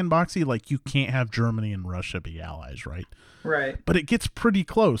completely sandboxy. Like you can't have Germany and Russia be allies, right? Right. But it gets pretty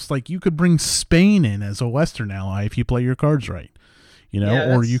close. Like you could bring Spain in as a Western ally if you play your cards right,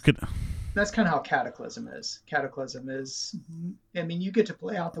 or you could. That's kind of how Cataclysm is. Cataclysm is, I mean, you get to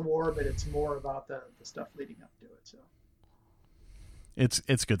play out the war, but it's more about the stuff leading up to it. So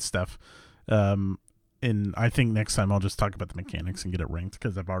it's good stuff. And I think next time I'll just talk about the mechanics and get it ranked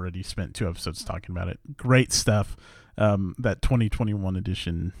because I've already spent 2 episodes talking about it. Great stuff. That 2021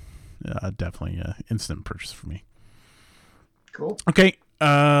 edition, definitely instant purchase for me. Cool. Okay.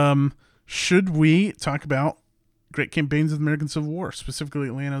 Should we talk about Great Campaigns of the American Civil War, specifically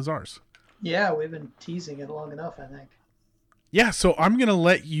Atlanta Czars? Yeah, we've been teasing it long enough, I think. Yeah, so I'm going to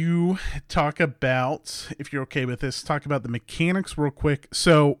let you talk about, if you're okay with this, talk about the mechanics real quick.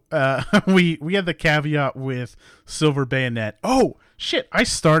 So we had the caveat with Silver Bayonet. Oh, shit, I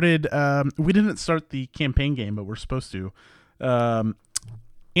started, we didn't start the campaign game, but we're supposed to.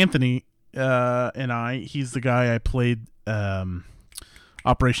 Anthony and I, he's the guy I played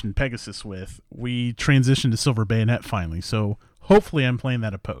Operation Pegasus with. We transitioned to Silver Bayonet finally, so hopefully I'm playing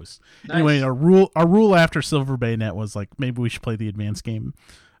that opposed. Nice. Anyway, our rule after Silver Bayonet was like maybe we should play the advanced game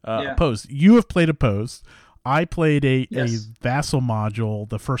opposed. You have played opposed. I played a vassal module,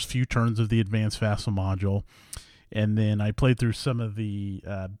 the first few turns of the advanced vassal module, and then I played through some of the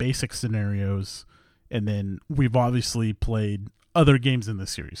basic scenarios, and then we've obviously played other games in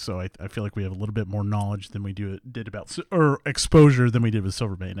this series, so I feel like we have a little bit more knowledge than we did about or exposure than we did with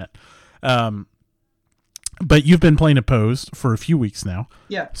Silver Bayonet. But you've been playing opposed for a few weeks now.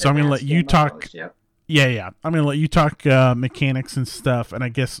 Yeah. So I'm going to let you talk. Yep. Yeah. I'm going to let you talk mechanics and stuff. And I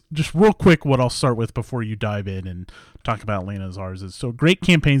guess just real quick, what I'll start with before you dive in and talk about Atlanta Czars is, so Great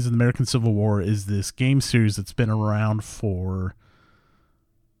Campaigns of the American Civil War is this game series that's been around for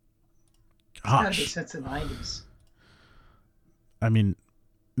It's got to be Gosh, since the 90s. I mean,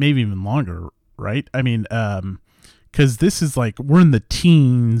 maybe even longer, right? I mean, because this is like we're in the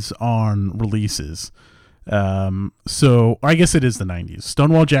teens on releases. So I guess it is the 90s.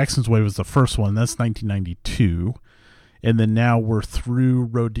 Stonewall Jackson's Way was the first one. That's 1992, and then now we're through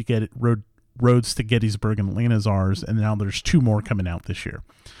Roads to Gettysburg and Atlanta's Ours, and now there's two more coming out this year.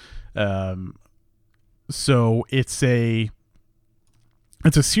 Um, so it's a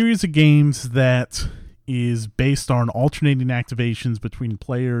series of games that is based on alternating activations between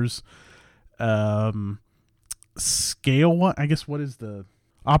players. Scale, I guess, what is the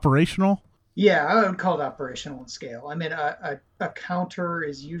operational? Yeah, I would call it operational and scale. I mean, a counter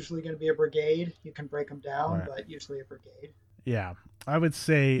is usually going to be a brigade. You can break them down, Right. but usually a brigade. Yeah, I would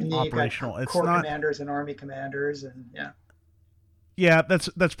say And then you got operational. It's corps not. commanders and army commanders, and yeah, Yeah, that's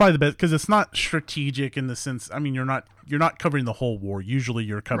probably the best because it's not strategic in the sense. I mean, you're not covering the whole war. Usually,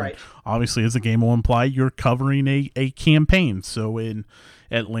 you're covering. right. Obviously, as the game will imply, you're covering a campaign. So in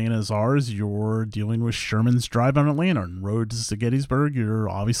Atlanta's Ours, you're dealing with Sherman's drive on Atlanta, and Roads to Gettysburg, you're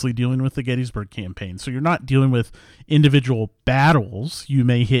obviously dealing with the Gettysburg campaign. So you're not dealing with individual battles. You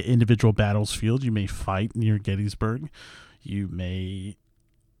may hit individual battlefields. You may fight near Gettysburg. You may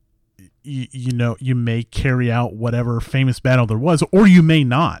you may carry out whatever famous battle there was, or you may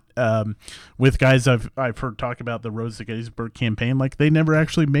not. With guys I've heard talk about the Roads to Gettysburg campaign, like they never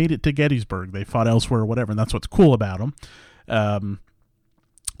actually made it to Gettysburg. They fought elsewhere or whatever, and that's what's cool about them.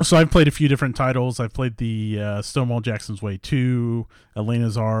 So I've played a few different titles. I've played the Stonewall Jackson's Way 2,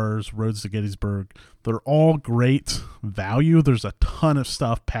 Atlanta's Ours, Roads to Gettysburg. They're all great value. There's a ton of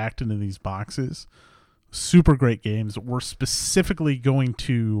stuff packed into these boxes. Super great games. We're specifically going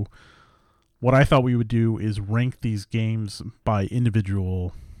to what I thought we would do is rank these games by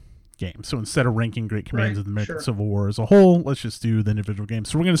individual games. So instead of ranking Great Commands Right, of the American sure. Civil War as a whole, let's just do the individual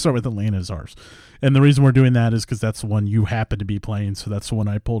games. So we're going to start with Atlanta's Ours. And the reason we're doing that is because that's the one you happen to be playing. So that's the one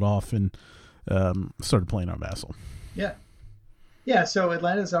I pulled off and started playing on Vassal. Yeah. Yeah, so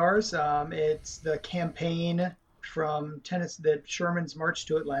Atlanta's ours. It's the campaign from Tennessee, the Sherman's march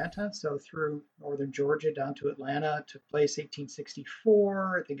to Atlanta, so through northern Georgia down to Atlanta, took place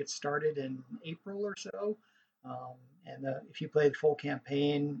 1864. I think it started in April or so. Um, and if you play the full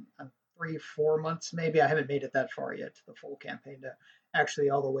campaign, 3, 4 months maybe. I haven't made it that far yet to the full campaign to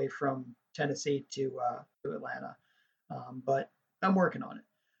actually all the way from Tennessee to Atlanta. But I'm working on it.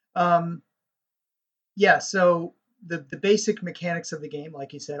 Um, yeah, so the basic mechanics of the game,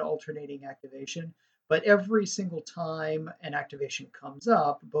 like you said, alternating activation. But every single time an activation comes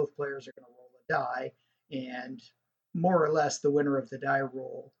up, both players are going to roll a die, and more or less the winner of the die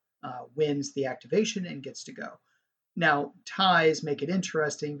roll wins the activation and gets to go. Now, ties make it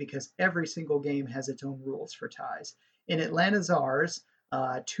interesting because every single game has its own rules for ties. In Atlanta's ours,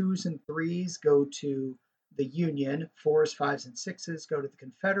 twos and threes go to the Union, fours, fives, and sixes go to the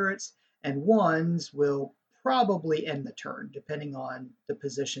Confederates, and ones will probably end the turn, depending on the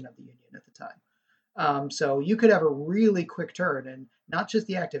position of the Union at the time. So you could have a really quick turn, and not just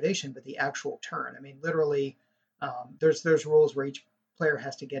the activation, but the actual turn. I mean, literally, there's rules where each player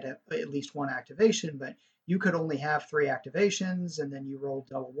has to get at least one activation, but you could only have 3 activations, and then you roll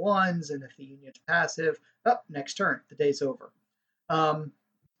double ones, and if the union's passive, up next turn, the day's over. Um,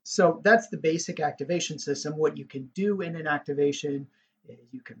 so that's the basic activation system. What you can do in an activation is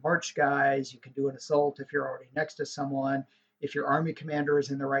you can march guys, you can do an assault if you're already next to someone. If your army commander is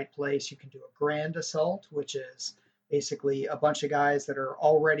in the right place, you can do a grand assault, which is basically a bunch of guys that are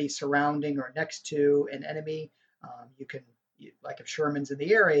already surrounding or next to an enemy. You can, like if Sherman's in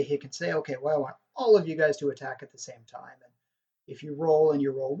the area, he can say, okay, well, I want all of you guys to attack at the same time. And if you roll and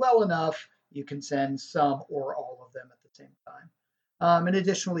you roll well enough, you can send some or all of them at the same time. And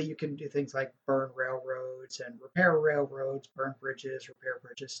additionally, you can do things like burn railroads and repair railroads, burn bridges, repair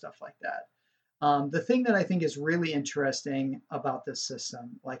bridges, stuff like that. The thing that I think is really interesting about this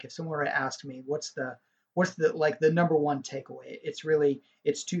system, like if someone were to ask me, what's the like the number one takeaway?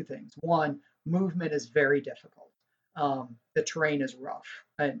 It's two things. One, movement is very difficult. The terrain is rough,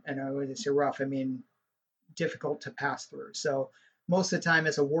 and I when I say rough, I mean difficult to pass through. So most of the time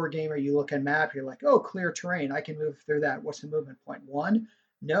as a war gamer, you look at a map, you're like, oh, clear terrain. I can move through that. What's the movement point? One?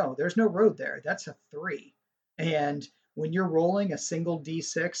 No, there's no road there. That's a 3. And when you're rolling a single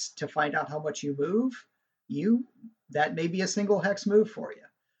D6 to find out how much you move, you that may be a single hex move for you.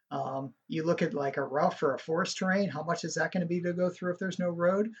 You look at like a rough or a forest terrain, how much is that going to be to go through if there's no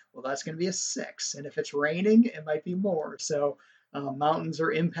road? Well, that's going to be a 6. And if it's raining, it might be more. So mountains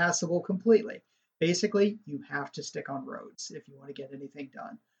are impassable completely. Basically, you have to stick on roads if you want to get anything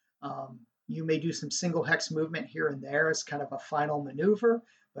done. You may do some single hex movement here and there as kind of a final maneuver,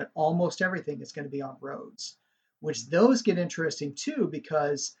 but almost everything is going to be on roads, which those get interesting too,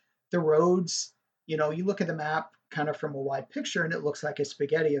 because the roads, you know, you look at the map kind of from a wide picture and it looks like a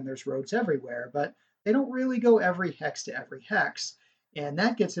spaghetti and there's roads everywhere, but they don't really go every hex to every hex. And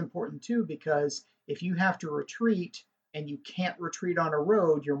that gets important too, because if you have to retreat and you can't retreat on a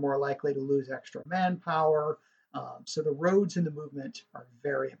road, you're more likely to lose extra manpower. So the roads and the movement are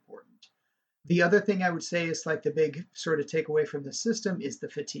very important. The other thing I would say is like the big sort of takeaway from the system is the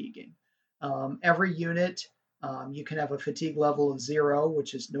fatiguing. Every unit, you can have a fatigue level of 0,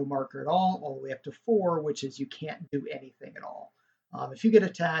 which is no marker at all the way up to 4, which is you can't do anything at all. If you get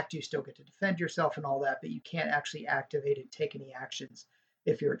attacked, you still get to defend yourself and all that, but you can't actually activate and take any actions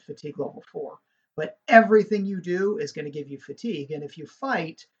if you're at fatigue level 4. But everything you do is going to give you fatigue. And if you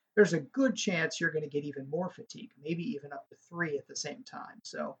fight, there's a good chance you're going to get even more fatigue, maybe even up to 3 at the same time.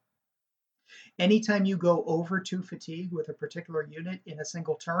 So anytime you go over 2 fatigue with a particular unit in a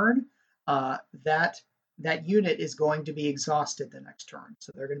single turn, that unit is going to be exhausted the next turn.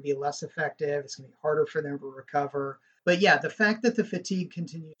 So they're going to be less effective. It's going to be harder for them to recover. But yeah, the fact that the fatigue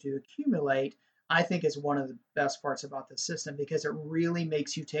continues to accumulate, I think is one of the best parts about the system, because it really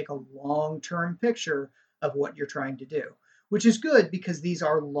makes you take a long-term picture of what you're trying to do, which is good because these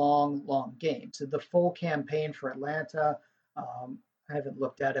are long games. So the full campaign for Atlanta, I haven't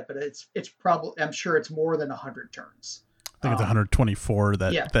looked at it, but it's probably, I'm sure it's more than 100 turns. I think it's 124.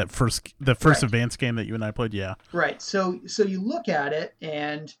 The first right. advanced game that you and I played. Yeah. Right. So you look at it,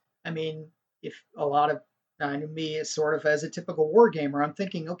 and I mean, if a lot of me is sort of as a typical war gamer, I'm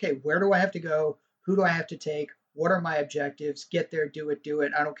thinking, okay, where do I have to go? Who do I have to take? What are my objectives? Get there, do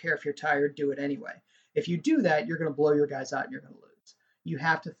it. I don't care if you're tired, do it anyway. If you do that, you're going to blow your guys out and you're going to lose. You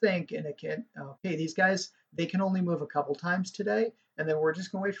have to think, and okay, these guys, they can only move a couple times today, and then we're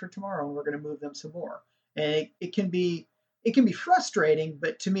just going to wait for tomorrow and we're going to move them some more. And it can be frustrating,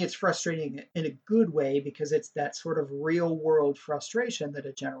 but to me, it's frustrating in a good way, because it's that sort of real world frustration that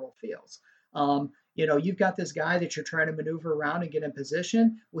a general feels. You know, you've got this guy that you're trying to maneuver around and get in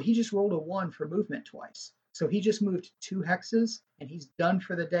position. Well, he just rolled a 1 for movement twice. So he just moved 2 hexes and he's done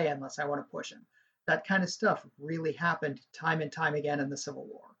for the day unless I want to push him. That kind of stuff really happened time and time again in the Civil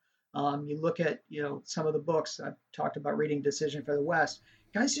War. You look at, you know, some of the books I've talked about reading Decision for the West,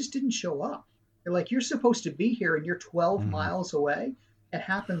 guys just didn't show up. They're like, you're supposed to be here and you're 12 miles away. It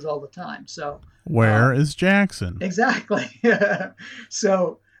happens all the time. So where is Jackson? Exactly.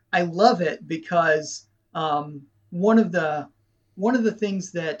 So I love it because one of the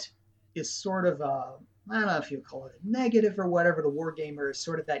things that is sort of I don't know if you call it a negative or whatever, the war gamer, is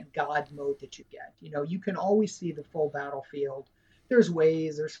sort of that God mode that you get. You know, you can always see the full battlefield. There's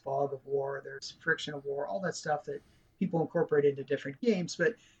waves, there's fog of war, there's friction of war, all that stuff that people incorporate into different games,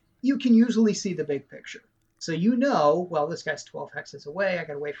 but you can usually see the big picture. So you know, well, this guy's 12 hexes away. I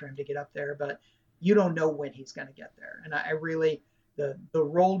got to wait for him to get up there, but you don't know when he's going to get there. And I really, the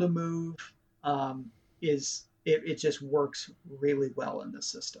roll to move it just works really well in the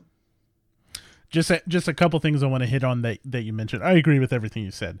system. Just a couple things I want to hit on that you mentioned. I agree with everything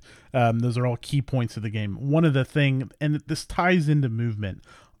you said. Those are all key points of the game. One of the thing, and this ties into movement,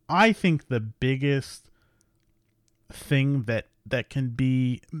 I think the biggest thing that can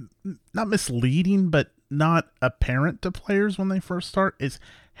be not misleading but not apparent to players when they first start is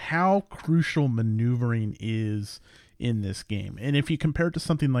how crucial maneuvering is in this game. And if you compare it to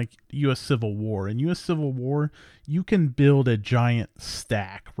something like U.S. Civil War, in U.S. Civil War, you can build a giant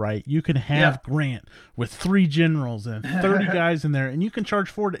stack, right? You can have Grant with 3 generals and 30 guys in there, and you can charge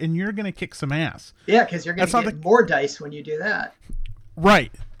forward, and you're going to kick some ass. Yeah, because you're going to get more dice when you do that.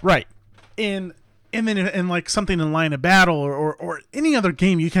 Right. And then in like something in Line of Battle or any other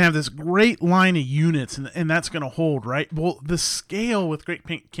game, you can have this great line of units and that's going to hold, right? Well, the scale with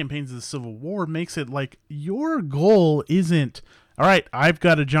Great Campaigns of the Civil War makes it like your goal isn't, all right, I've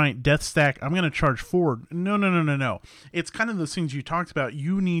got a giant death stack, I'm going to charge forward. No. It's kind of those things you talked about.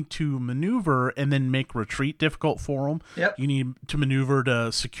 You need to maneuver and then make retreat difficult for them. Yep. You need to maneuver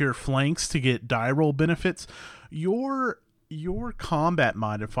to secure flanks to get die roll benefits. Your combat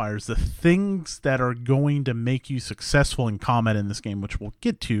modifiers, the things that are going to make you successful in combat in this game, which we'll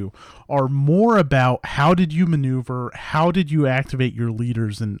get to, are more about how did you maneuver, how did you activate your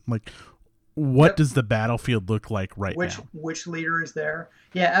leaders, and like what does the battlefield look like now? Which leader is there?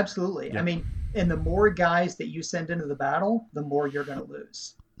 Yeah, absolutely. Yep. I mean, and the more guys that you send into the battle, the more you're going to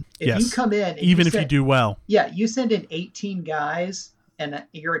lose. If you come in, even if you do well. Yeah, you send in 18 guys and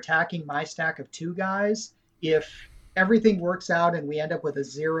you're attacking my stack of 2 guys. If everything works out and we end up with a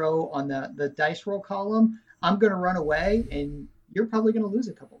 0 on the dice roll column, I'm going to run away and you're probably going to lose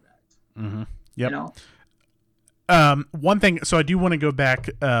a couple guys. Mm-hmm. Yep. You know? One thing, so I do want to go back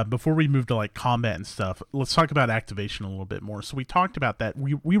before we move to like combat and stuff. Let's talk about activation a little bit more. So we talked about that.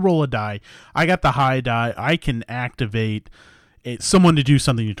 We roll a die. I got the high die. I can activate someone to do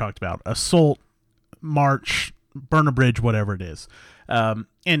something you talked about: assault, march, burn a bridge, whatever it is.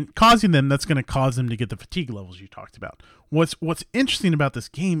 And causing them, that's going to cause them to get the fatigue levels you talked about. What's interesting about this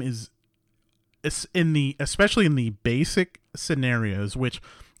game is especially in the basic scenarios, which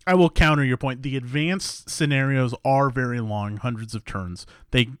I will counter your point. The advanced scenarios are very long, hundreds of turns.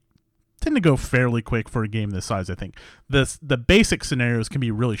 They tend to go fairly quick for a game this size, I think. The basic scenarios can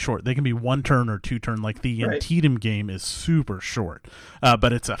be really short. They can be 1 turn or 2 turn. Like the Antietam game is super short,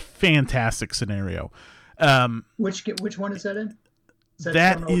 but it's a fantastic scenario. Which one is that in? Is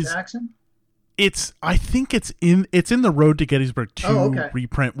that is Jackson? I think it's in the Road to Gettysburg 2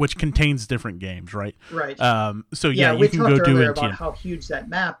 reprint, which contains different games, right? Right. So yeah, you can go do it about how huge that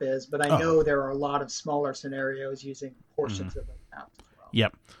map is, but I know there are a lot of smaller scenarios using portions of the map as well.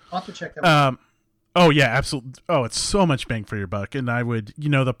 Yep. I'll have to check that out. Oh yeah, absolutely. Oh, it's so much bang for your buck. And I would,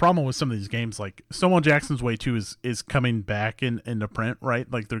 the problem with some of these games, like Stonewall Jackson's Way 2 is coming back into print, right?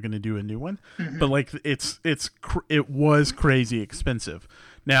 Like they're going to do a new one, but like it was crazy expensive.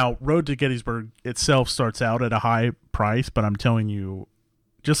 Now, Road to Gettysburg itself starts out at a high price, but I'm telling you,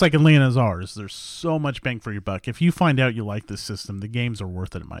 just like Atlanta's ours, there's so much bang for your buck. If you find out you like this system, the games are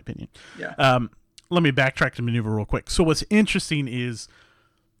worth it, in my opinion. Yeah. Let me backtrack to maneuver real quick. So what's interesting is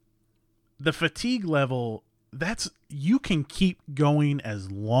the fatigue level, you can keep going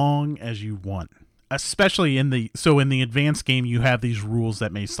as long as you want. Especially in the advanced game, you have these rules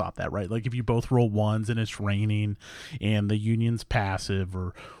that may stop that, right? Like if you both roll 1s and it's raining and the Union's passive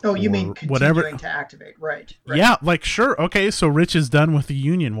or mean continuing to activate, right? Yeah, like sure, okay, so Rich is done with the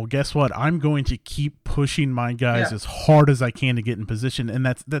Union. Well, guess what? I'm going to keep pushing my guys as hard as I can to get in position, and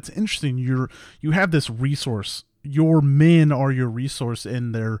that's interesting. You have this resource. Your men are your resource,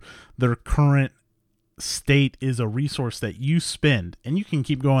 and their current state is a resource that you spend, and you can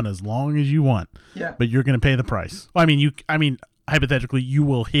keep going as long as you want. Yeah. But you're going to pay the price. I mean, hypothetically, you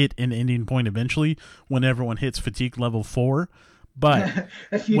will hit an ending point eventually when everyone hits fatigue level 4. But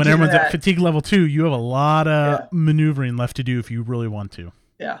when everyone's at fatigue level 2, you have a lot of maneuvering left to do if you really want to.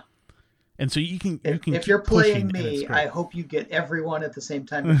 Yeah. And so you can. If you're playing me, I hope you get everyone at the same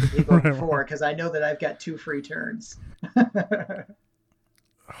time with fatigue level 4, because I know that I've got 2 free turns.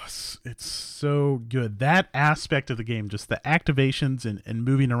 It's so good. That aspect of the game, just the activations and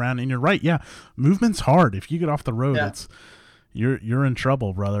moving around. And you're right, yeah, movement's hard. If you get off the road, it's you're in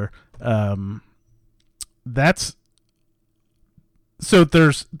trouble, brother. That's so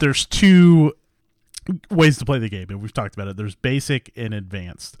there's 2 ways to play the game, and we've talked about it. There's basic and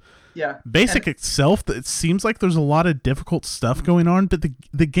advanced. Yeah. Basic itself, it seems like there's a lot of difficult stuff going on, but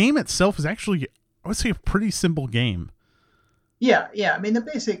the game itself is actually, I would say, a pretty simple game. Yeah. I mean,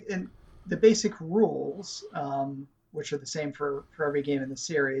 the basic rules, which are the same for every game in the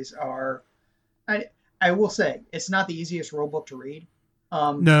series, are, I will say, it's not the easiest rule book to read.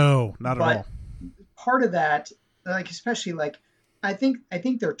 No, not at all. Part of that, like especially like, I think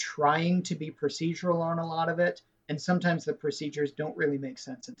they're trying to be procedural on a lot of it, and sometimes the procedures don't really make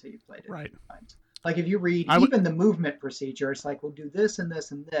sense until you played it. Right. Like if you read even the movement procedure, it's like we'll do this and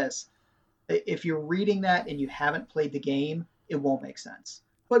this and this. If you're reading that and you haven't played the game, it won't make sense.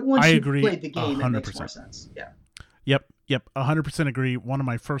 But once you've played the game, 100%. It makes more sense. Yeah. Yep. 100% agree. One of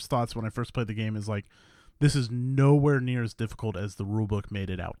my first thoughts when I first played the game is like, this is nowhere near as difficult as the rulebook made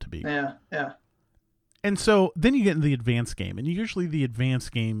it out to be. Yeah. And so then you get into the advanced game, and usually the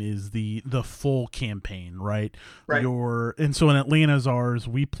advanced game is the full campaign, right? Right. And so in Atlanta's ours,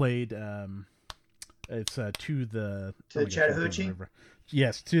 we played it's to the Chattahoochee.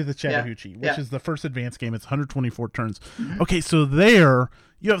 Yes, to the Chattahoochee, which is the first advanced game. It's 124 turns. Mm-hmm. Okay, so there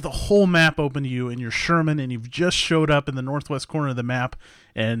you have the whole map open to you, and you're Sherman, and you've just showed up in the northwest corner of the map,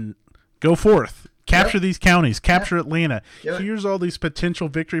 and go forth. Capture these counties. Capture Atlanta. Here's all these potential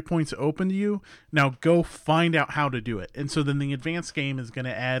victory points open to you. Now go find out how to do it. And so then the advanced game is going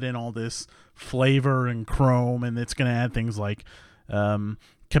to add in all this flavor and chrome, and it's going to add things like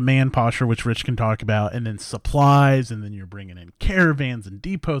command posture, which Rich can talk about, and then supplies, and then you're bringing in caravans and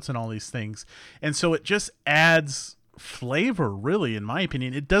depots and all these things. And so it just adds flavor, really, in my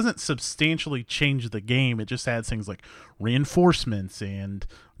opinion. It doesn't substantially change the game. It just adds things like reinforcements and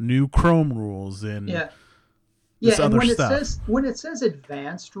new chrome rules and other stuff. When it says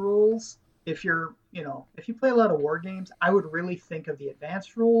advanced rules, if you play a lot of war games, I would really think of the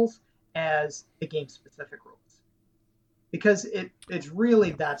advanced rules as the game specific rules, because it's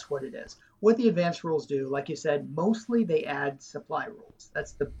really, that's what it is. What the advanced rules do, like you said, mostly they add supply rules.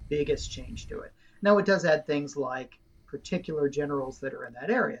 That's the biggest change to it. Now it does add things like particular generals that are in that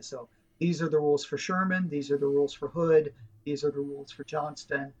area. So these are the rules for Sherman, these are the rules for Hood, these are the rules for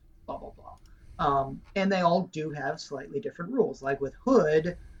Johnston, blah blah blah. And they all do have slightly different rules. Like with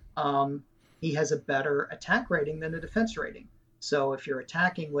Hood, he has a better attack rating than a defense rating. So if you're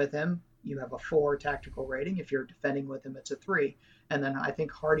attacking with him, you have a 4 tactical rating. If you're defending with him, it's a 3. And then I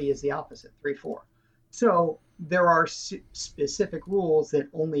think Hardy is the opposite, 3-4. So there are specific rules that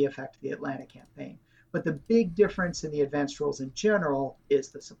only affect the Atlanta campaign. But the big difference in the advanced rules in general is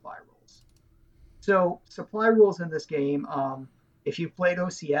the supply rules. So supply rules in this game, if you played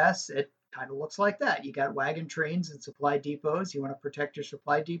OCS, it kind of looks like that. You got wagon trains and supply depots. You want to protect your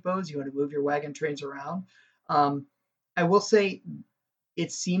supply depots. You want to move your wagon trains around. I will say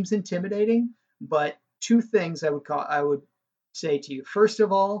it seems intimidating, but 2 things I would say to you. First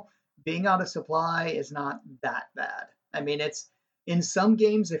of all, being out of supply is not that bad. I mean, it's in some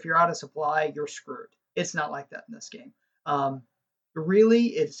games, if you're out of supply, you're screwed. It's not like that in this game. Really,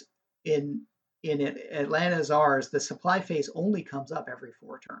 it's in Atlanta Czars, the supply phase only comes up every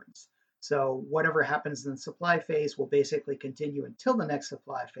 4 turns. So whatever happens in the supply phase will basically continue until the next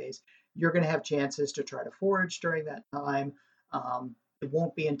supply phase. You're going to have chances to try to forage during that time. It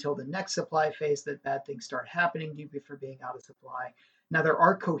won't be until the next supply phase that bad things start happening to you for being out of supply. Now, there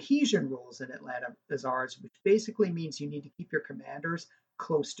are cohesion rules in Atlanta Czars, which basically means you need to keep your commanders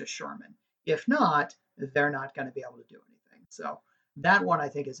close to Sherman. If not, they're not going to be able to do anything. So that one I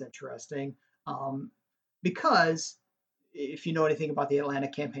think is interesting because if you know anything about the Atlanta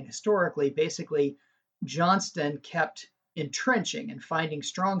campaign historically, basically Johnston kept entrenching and finding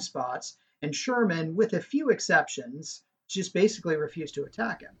strong spots, and Sherman, with a few exceptions, just basically refused to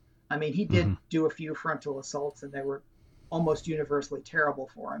attack him. I mean, he did do a few frontal assaults, and they were almost universally terrible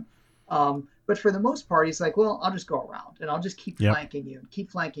for him. But for the most part, he's like, well, I'll just go around, and I'll just keep flanking you, and keep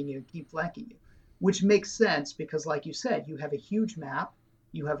flanking you, and keep flanking you, which makes sense because, like you said, you have a huge map.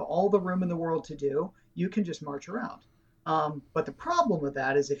 You have all the room in the world to do. You can just march around. But the problem with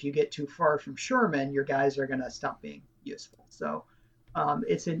that is if you get too far from Sherman, your guys are going to stop being useful. So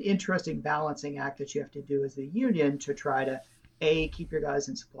it's an interesting balancing act that you have to do as a Union to try to, A, keep your guys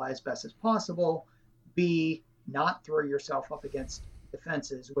in supply as best as possible, B, not throw yourself up against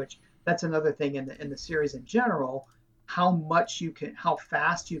defenses, which that's another thing in the series in general, how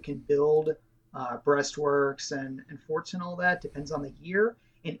fast you can build breastworks and forts and all that depends on the year.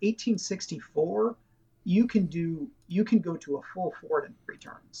 In 1864, you can go to a full fort in 3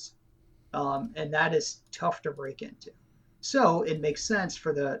 turns. And that is tough to break into. So it makes sense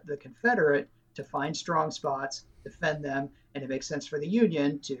for the Confederate to find strong spots, defend them, and it makes sense for the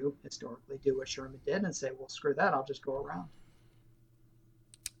Union to historically do what Sherman did and say, well, screw that, I'll just go around.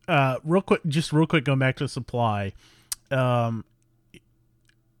 Real quick, going back to supply.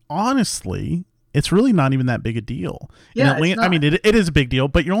 Honestly, it's really not even that big a deal. Yeah, Atlanta, I mean, it is a big deal,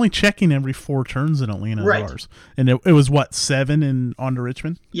 but you're only checking every 4 turns in Atlanta Czars. And it was, what, 7 in on to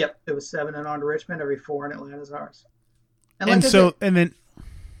Richmond? Yep, it was 7 in on to Richmond, every 4 in Atlanta Czars. And then,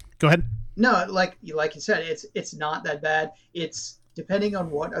 go ahead. No, like you said, it's not that bad. It's depending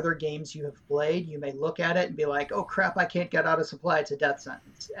on what other games you have played, you may look at it and be like, oh, crap, I can't get out of supply. It's a death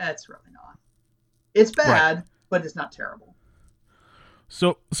sentence. It's really not. It's bad, but it's not terrible.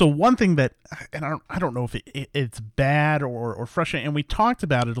 So one thing that, and I don't know if it's bad or frustrating, and we talked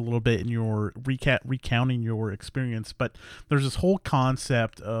about it a little bit in your recounting your experience, but there's this whole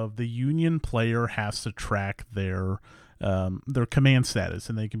concept of the Union player has to track their command status,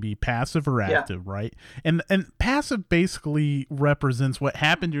 and they can be passive or active, right? And passive basically represents what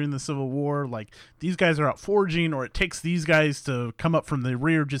happened during the Civil War. Like, these guys are out foraging, or it takes these guys to come up from the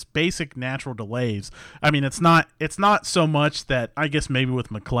rear, just basic natural delays. I mean, it's not so much that, I guess maybe with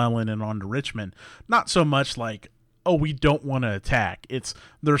McClellan and on to Richmond, not so much like, oh, we don't want to attack. It's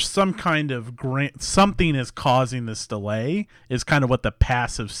there's some kind of something is causing this delay is kind of what the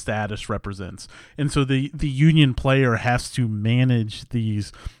passive status represents. And so the Union player has to manage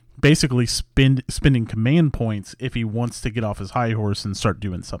these, basically spending command points if he wants to get off his high horse and start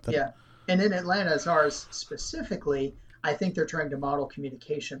doing something. Yeah. And in Atlanta Czars specifically, I think they're trying to model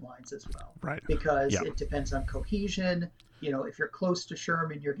communication lines as well. Right. Because it depends on cohesion. You know, if you're close to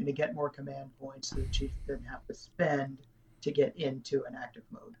Sherman, you're going to get more command points that you then have to spend to get into an active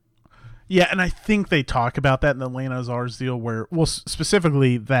mode. Yeah, and I think they talk about that in the Atlanta Czars deal where, well,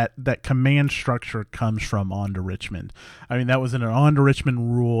 specifically that command structure comes from on to Richmond. I mean, that was in an on to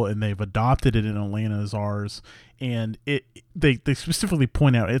Richmond rule, and they've adopted it in Atlanta Czars, and they specifically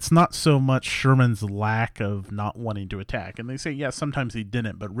point out it's not so much Sherman's lack of not wanting to attack. And they say, yeah, sometimes he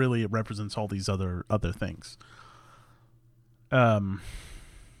didn't, but really it represents all these other things.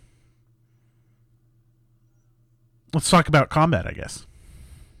 let's talk about combat, I guess.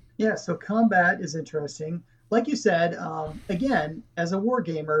 Yeah, so combat is interesting. Like you said, again, as a war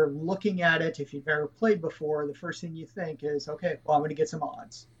gamer, looking at it, if you've ever played before, the first thing you think is, okay, well, I'm going to get some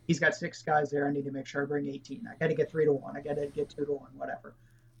odds. He's got 6 guys there. I need to make sure I bring 18. I got to get 3 to 1. I got to get 2 to 1, whatever.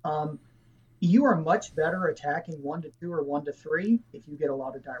 Um, you are much better attacking 1 to 2 or 1 to 3 if you get a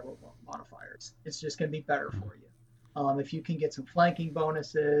lot of die roll modifiers. It's just going to be better for you. If you can get some flanking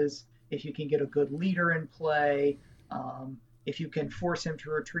bonuses, if you can get a good leader in play, if you can force him to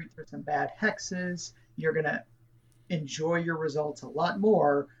retreat through some bad hexes, you're going to enjoy your results a lot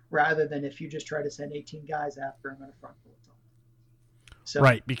more rather than if you just try to send 18 guys after him in a front full of zone. So,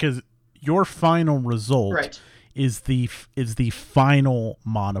 right, because your final result right. is the final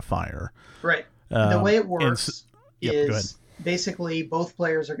modifier. Right. The way it works yep, is basically both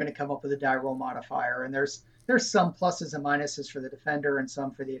players are going to come up with a die roll modifier, and there's some pluses and minuses for the defender and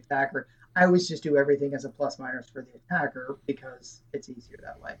some for the attacker. I always just do everything as a plus minus for the attacker because it's easier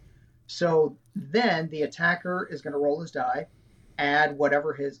that way. So then the attacker is going to roll his die, add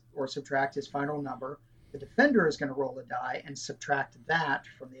whatever or subtract his final number. The defender is going to roll a die and subtract that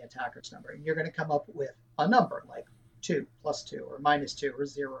from the attacker's number. And you're going to come up with a number like 2 plus 2 or minus 2 or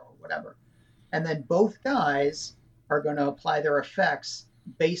 0 or whatever. And then both guys are going to apply their effects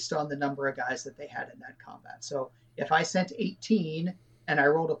based on the number of guys that they had in that combat. So if I sent 18 and I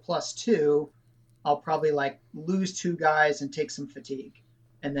rolled a plus 2, I'll probably lose 2 guys and take some fatigue.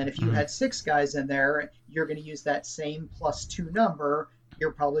 And then if you had 6 guys in there, you're going to use that same plus 2 number.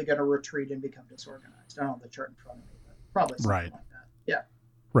 You're probably going to retreat and become disorganized. I don't have the chart in front of me, but probably something like that. Yeah.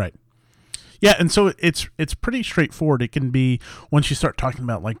 Right. Yeah, and so it's pretty straightforward. It can be once you start talking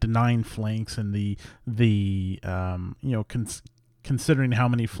about denying flanks and considering how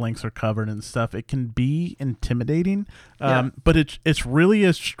many flanks are covered and stuff, it can be intimidating. But it's really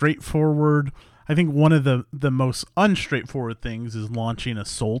as straightforward. I think one of the most unstraightforward things is launching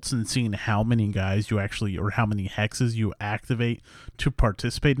assaults and seeing how many guys you actually, or how many hexes you activate to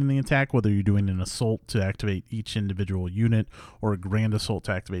participate in the attack, whether you're doing an assault to activate each individual unit or a grand assault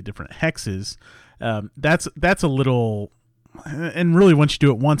to activate different hexes. That's a little, and really once you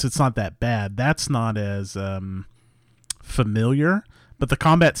do it once, it's not that bad. That's not as familiar, but the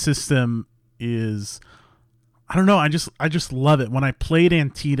combat system is, I don't know, I just love it. When I played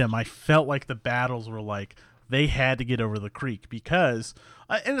Antietam, I felt like the battles were they had to get over the creek because,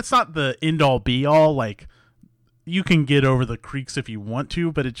 and it's not the end all be all, you can get over the creeks if you want to,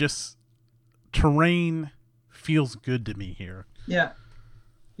 but it just, terrain feels good to me here. Yeah,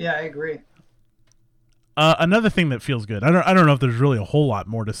 I agree. Another thing that feels good, I don't know if there's really a whole lot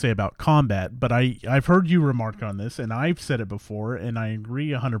more to say about combat, but I've heard you remark on this, and I've said it before, and I agree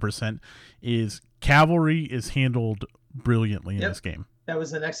 100%, is cavalry is handled brilliantly in this game. That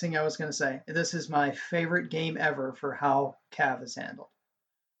was the next thing I was going to say. This is my favorite game ever for how Cav is handled.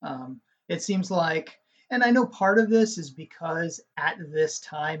 It seems like, and I know part of this is because at this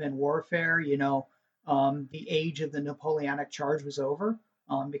time in warfare, the age of the Napoleonic charge was over.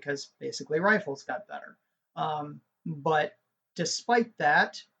 Because basically rifles got better. But despite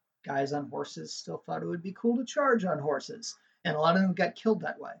that, guys on horses still thought it would be cool to charge on horses. And a lot of them got killed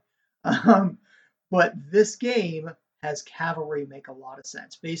that way. But this game has cavalry make a lot of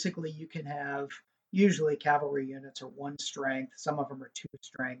sense. Basically, you can have, usually cavalry units are 1 strength. Some of them are 2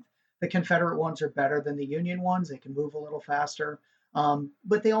 strength. The Confederate ones are better than the Union ones. They can move a little faster.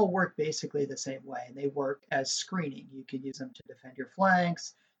 But they all work basically the same way, and they work as screening. You can use them to defend your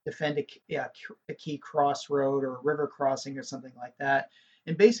flanks, defend a key crossroad or a river crossing or something like that.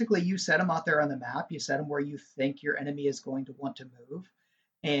 And basically, you set them out there on the map. You set them where you think your enemy is going to want to move.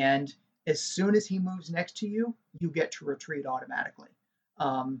 And as soon as he moves next to you, you get to retreat automatically.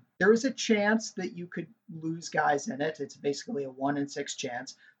 There is a chance that you could lose guys in it. It's basically a 1 in 6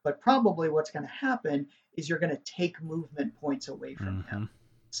 chance. But probably what's going to happen is you're going to take movement points away from him.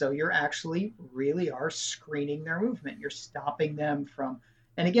 So you're actually really are screening their movement. You're stopping them from,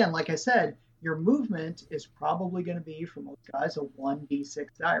 and again, like I said, your movement is probably going to be, for most guys, a 1d6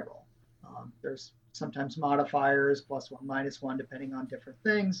 die roll. There's sometimes modifiers, +1, -1, depending on different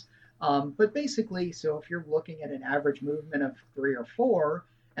things. But basically, so if you're looking at an average movement of 3 or 4,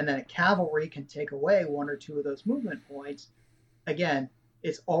 and then a cavalry can take away 1 or 2 of those movement points, again,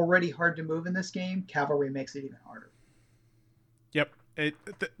 it's already hard to move in this game. Cavalry makes it even harder. Yep.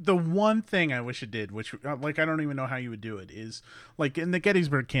 The one thing I wish it did, which I don't even know how you would do it, is in the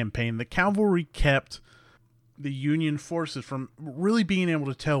Gettysburg campaign, the cavalry kept the Union forces from really being able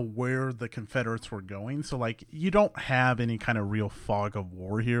to tell where the Confederates were going. So, like, you don't have any kind of real fog of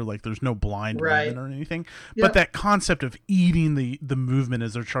war here. Like, there's no blind movement Right. or anything. Yep. But that concept of eating the movement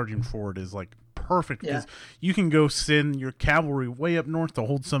as they're charging forward is, like, perfect, Yeah. because you can go send your cavalry way up north to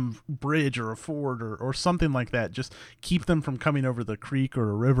hold some bridge or a ford or something like that. Just keep them from coming over the creek or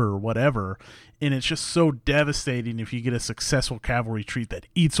a river or whatever. And it's just so devastating if you get a successful cavalry retreat that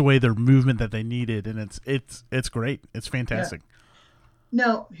eats away their movement that they needed. And it's great. It's fantastic.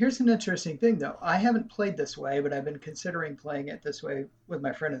 Now, here's an interesting thing, though. I haven't played this way, but I've been considering playing it this way with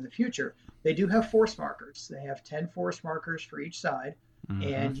my friend in the future. They do have force markers. They have 10 force markers for each side,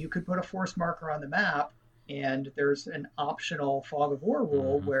 and you could put a force marker on the map, and there's an optional fog of war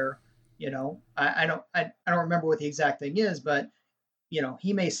rule where, I don't remember what the exact thing is, but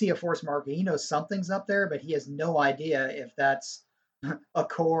he may see a force marker. He knows something's up there, but he has no idea if that's a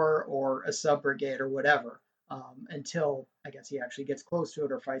corps or a sub brigade or whatever, until I guess he actually gets close to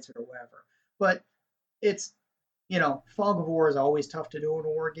it or fights it or whatever. But it's, fog of war is always tough to do in a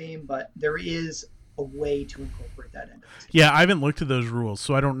war game, but there is a way to incorporate that into this game. Yeah, I haven't looked at those rules,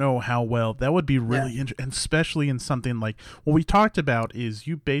 so I don't know how well that would be really interesting, and especially in something like what we talked about is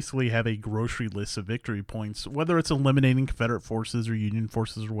you basically have a grocery list of victory points, whether it's eliminating Confederate forces or Union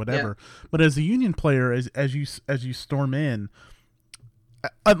forces or whatever. But as a Union player, as you storm in,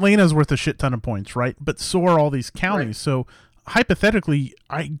 Atlanta's worth a shit ton of points, right? But so are all these counties. Right. So hypothetically,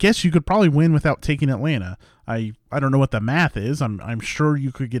 I guess you could probably win without taking Atlanta. I don't know what the math is. I'm sure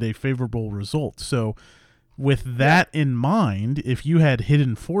you could get a favorable result. So with that in mind, if you had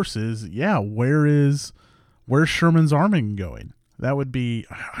hidden forces, where's Sherman's army going? That would be,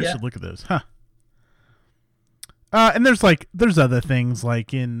 I should look at those. Huh. And there's other things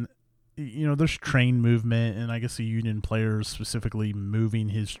like there's train movement, and I guess the Union players specifically moving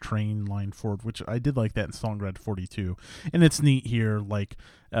his train line forward, which I did like that in Stalingrad 42. And it's neat here, like,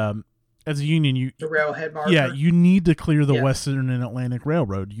 as a Union, the railhead marker. Yeah, you need to clear the Western and Atlantic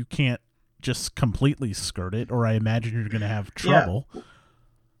Railroad. You can't just completely skirt it, or I imagine you're going to have trouble. Yeah.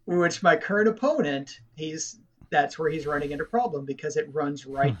 Which my current opponent, that's where he's running into problem, because it runs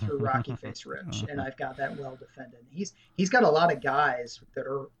right through Rocky Face Ridge, and I've got that well defended. He's got a lot of guys that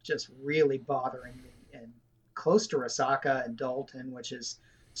are just really bothering me, and close to Resaca and Dalton, which is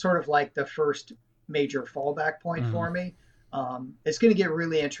sort of like the first major fallback point for me. It's going to get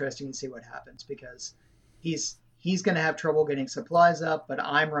really interesting to see what happens, because he's going to have trouble getting supplies up, but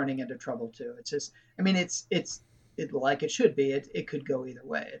I'm running into trouble too. It's just, I mean, it's like it should be. It could go either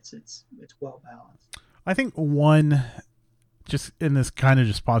way. It's well balanced. I think one, just in this kind of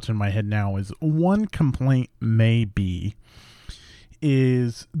just pops in my head now, is one complaint may be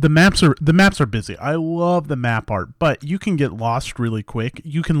is the maps are busy. I love the map art, but you can get lost really quick.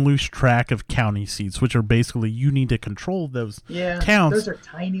 You can lose track of county seats, which are basically you need to control those towns. Those are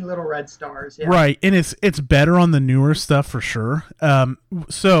tiny little red stars. Yeah. Right, and it's better on the newer stuff for sure.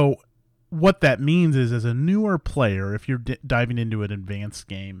 So what that means is, as a newer player, if you're diving into an advanced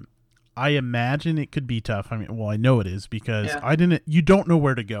game, I imagine it could be tough. I mean, well, I know it is, because you don't know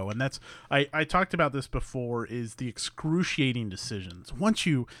where to go. And that's, I talked about this before, is the excruciating decisions.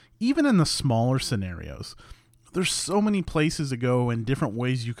 Even in the smaller scenarios, there's so many places to go and different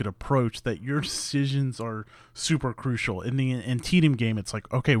ways you could approach that your decisions are super crucial. In the Antietam game, it's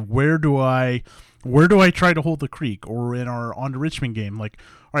like, okay, where do I try to hold the creek? Or in our On to Richmond game, like,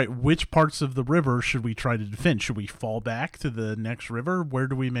 all right, which parts of the river should we try to defend? Should we fall back to the next river? Where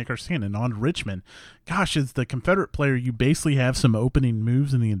do we make our stand? And On to Richmond, gosh, as the Confederate player, you basically have some opening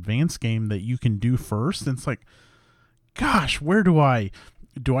moves in the advanced game that you can do first. And it's like, gosh, where do I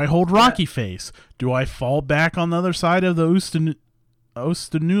hold Rocky Face? Do I fall back on the other side of the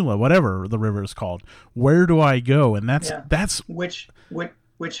Oostanula, whatever the river is called? Where do I go? And that's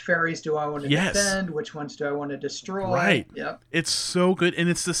which ferries do I want to defend? Which ones do I want to destroy? Right. Yep. It's so good, and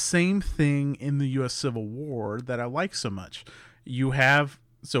it's the same thing in the U.S. Civil War that I like so much.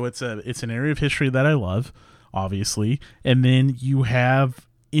 It's an area of history that I love, obviously, and then you have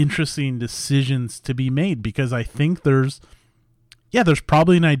interesting decisions to be made, because I think there's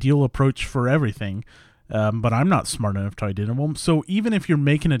probably an ideal approach for everything. But I'm not smart enough to identify them. So even if you're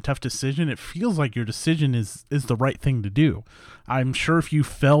making a tough decision, it feels like your decision is the right thing to do. I'm sure if you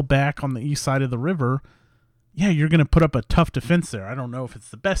fell back on the east side of the river, you're going to put up a tough defense there. I don't know if it's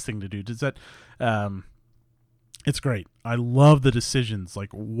the best thing to do. Does that? It's great. I love the decisions. Like,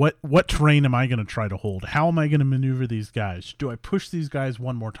 what terrain am I going to try to hold? How am I going to maneuver these guys? Do I push these guys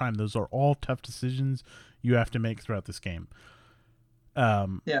one more time? Those are all tough decisions you have to make throughout this game.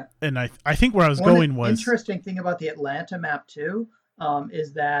 And I think where I was going was, interesting thing about the Atlanta map too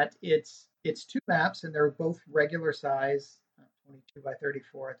is that it's two maps and they're both regular size, 22 by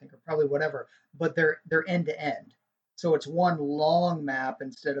 34, I think, or probably whatever, but they're end to end. So it's one long map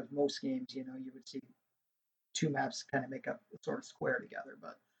instead of most games, you would see two maps kind of make up a sort of square together.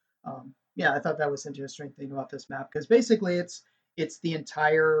 But yeah, I thought that was an interesting thing about this map because basically it's the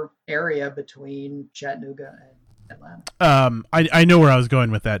entire area between Chattanooga and Atlanta. I know where I was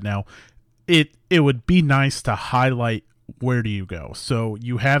going with that now. It would be nice to highlight where do you go. So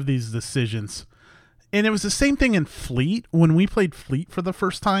you have these decisions. And it was the same thing in Fleet when we played Fleet for the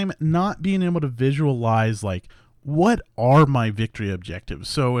first time, not being able to visualize like what are my victory objectives.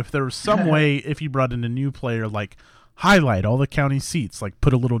 So if there was some way, if you brought in a new player, like highlight all the county seats, like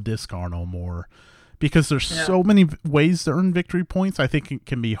put a little disc on them, or because there's so many ways to earn victory points, I think it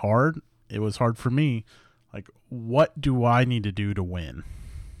can be hard. It was hard for me. Like, what do I need to do to win?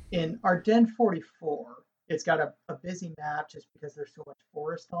 In Ardennes 44, it's got a busy map just because there's so much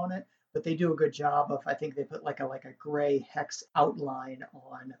forest on it, but they do a good job of, I think they put like a gray hex outline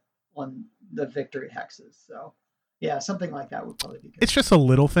on the victory hexes. So yeah, something like that would probably be good. It's just a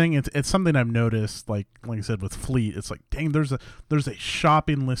little thing. It's something I've noticed. Like I said with Fleet, it's like, dang, there's a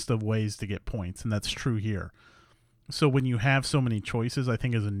shopping list of ways to get points, and that's true here. So when you have so many choices, I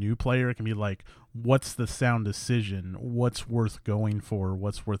think as a new player, it can be like, what's the sound decision? What's worth going for?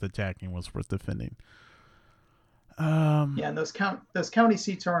 What's worth attacking? What's worth defending? Yeah, and those county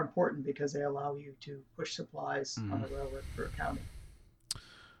seats are important because they allow you to push supplies on the railroad through a county,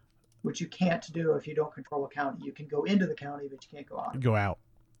 which you can't do if you don't control a county. You can go into the county, but you can't go out. Go out.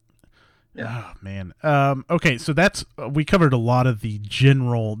 Yeah. Oh, man. Okay, so that's we covered a lot of the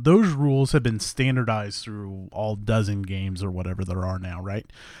general. Those rules have been standardized through all dozen games or whatever there are now, right?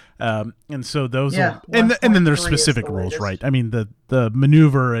 And so those, and then there's specific rules, right? I mean, the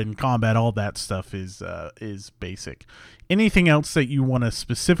maneuver and combat, all that stuff is basic. Anything else that you want to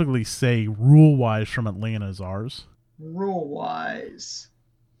specifically say rule wise from Atlanta Czars? Rule wise.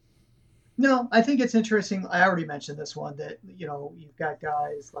 No, I think it's interesting. I already mentioned this one that, you've got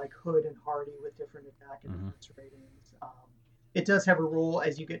guys like Hood and Hardy with different attack and defense ratings. It does have a rule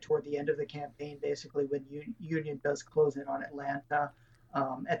as you get toward the end of the campaign, basically when Union does close in on Atlanta.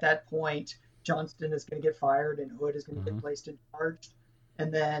 At that point, Johnston is going to get fired and Hood is going to get placed in charge.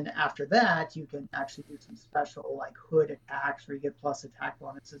 And then after that, you can actually do some special like Hood attacks where you get plus attack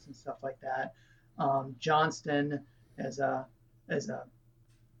bonuses and stuff like that. Johnston as a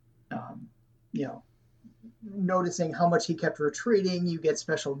noticing how much he kept retreating, you get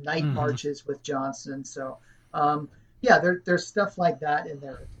special night marches with Johnston. So, there's stuff like that in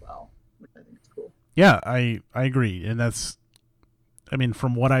there as well, which I think is cool. Yeah, I agree. And that's, I mean,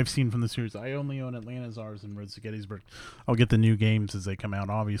 from what I've seen from the series, I only own Atlanta Czars and Roads to Gettysburg. I'll get the new games as they come out,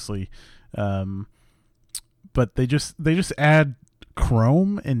 obviously. But they just add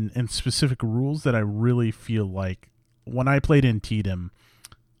Chrome and specific rules that I really feel like when I played Antietam,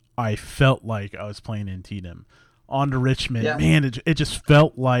 I felt like I was playing Antietam. On to Richmond, man, it just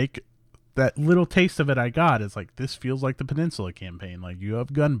felt like that little taste of it I got. It's like, this feels like the Peninsula campaign. Like, you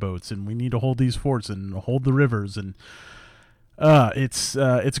have gunboats, and we need to hold these forts and hold the rivers, and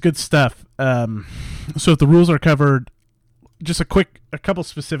it's good stuff. So if the rules are covered, just a couple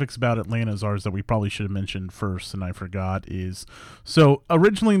specifics about Atlanta Czars that we probably should have mentioned first, and I forgot is, so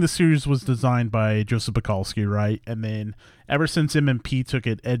originally the series was designed by Joseph Bukowski, right? And then ever since MMP took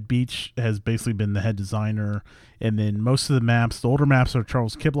it, Ed Beach has basically been the head designer. And then most of the maps, the older maps are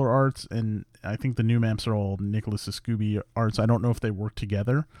Charles Kibler arts, and I think the new maps are all Nicholas Escooby arts. I don't know if they work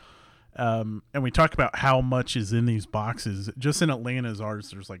together. And we talk about how much is in these boxes. Just in Atlanta Czars,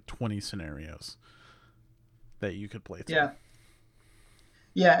 there's like 20 scenarios that you could play through.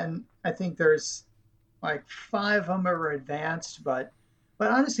 Yeah, and I think there's like 5 of them are advanced, but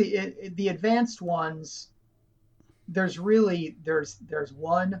honestly, the advanced ones, there's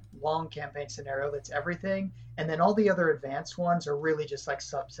one long campaign scenario that's everything, and then all the other advanced ones are really just like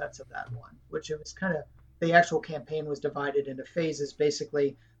subsets of that one, which it was kind of, the actual campaign was divided into phases.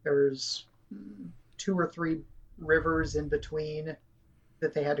 Basically, there's 2 or 3 rivers in between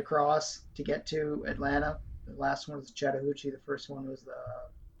that they had to cross to get to Atlanta. The last one was the Chattahoochee. The first one was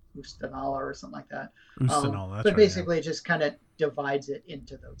the Oostanala or something like that. Oostanala, but basically, it just kind of divides it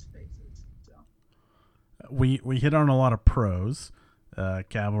into those phases. So we hit on a lot of pros,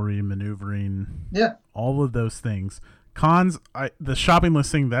 cavalry, maneuvering, all of those things. Cons, the shopping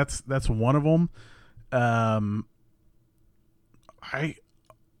list thing, that's one of them. The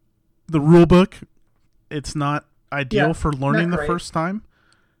rule book, it's not ideal for learning the first time.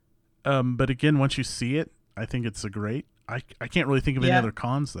 But again, once you see it, I think it's a great. I can't really think of any other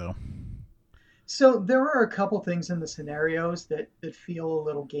cons though. So there are a couple things in the scenarios that feel a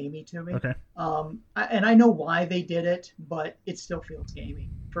little gamey to me. Okay. And I know why they did it, but it still feels gamey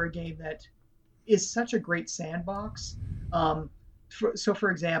for a game that is such a great sandbox. So,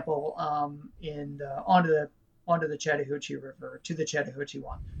 for example, in the, onto the Chattahoochee River to the Chattahoochee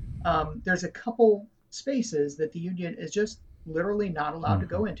one, there's a couple spaces that the Union is just literally not allowed to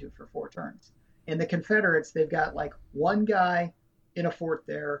go into for 4 turns. And the Confederates, they've got like one guy in a fort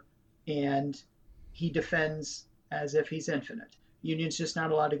there, and he defends as if he's infinite. Union's just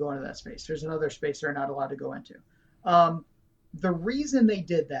not allowed to go into that space. There's another space they're not allowed to go into. Um, the reason they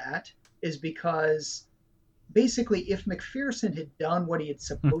did that is because basically, if McPherson had done what he had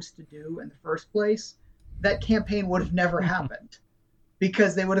supposed to do in the first place, that campaign would have never happened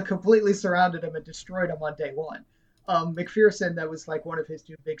because they would have completely surrounded him and destroyed him on day one. McPherson, that was like one of his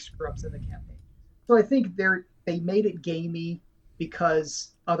two big screw-ups in the campaign. So I think they made it gamey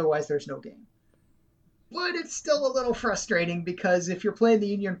because otherwise there's no game. But it's still a little frustrating because if you're playing the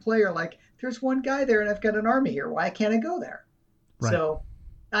Union player, like there's one guy there and I've got an army here. Why can't I go there? Right. So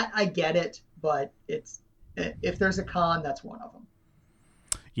I get it, but it's if there's a con, that's one of them.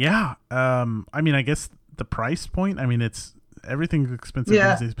 Yeah. I mean, I guess the price point. I mean, it's everything's expensive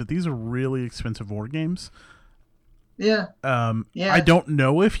these days, but these are really expensive war games. Yeah. I don't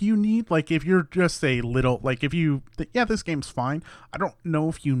know if you need, like, if you're just a little, like, if you, this game's fine. I don't know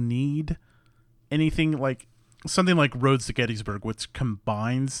if you need anything like something like Roads to Gettysburg, which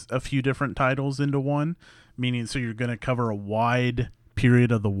combines a few different titles into one, meaning so you're going to cover a wide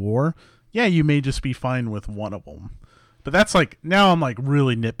period of the war. Yeah, you may just be fine with one of them. But that's like, now I'm like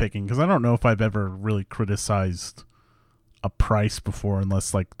really nitpicking because I don't know if I've ever really criticized a price before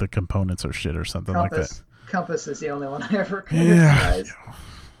unless like the components are shit or something like that. Compass is the only one I ever criticized. Yeah.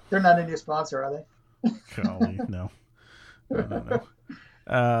 They're not a new sponsor, are they? Golly, no. No.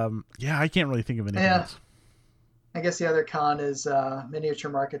 I can't really think of anything else. I guess the other con is Miniature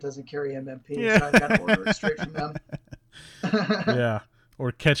Market doesn't carry MMP, so I've got to order it straight from them. Yeah,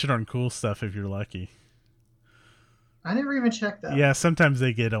 or catch it on Cool Stuff if you're lucky. I never even checked that. Yeah, sometimes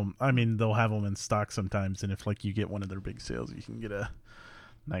they get them. I mean, they'll have them in stock sometimes, and if like you get one of their big sales, you can get a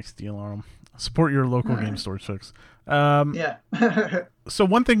nice deal on them. Support your local game stores, folks. Yeah. So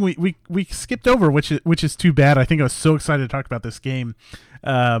one thing we skipped over, which is too bad. I think I was so excited to talk about this game,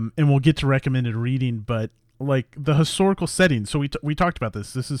 and we'll get to recommended reading, but like the historical setting. So we talked about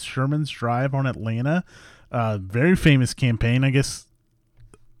this. This is Sherman's Drive on Atlanta. Very famous campaign, I guess.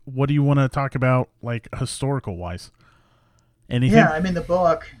 What do you want to talk about, like historical wise? Anything? Yeah, I mean the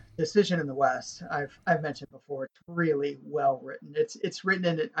book Decision in the West. I've mentioned before. It's really well written. It's written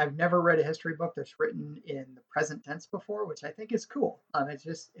in. I've never read a history book that's written in the present tense before, which I think is cool.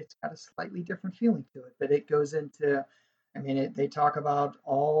 It's got a slightly different feeling to it, but it goes into. I mean, they talk about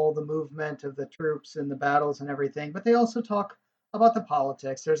all the movement of the troops and the battles and everything, but they also talk about the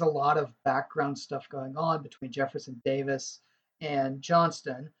politics. There's a lot of background stuff going on between Jefferson Davis and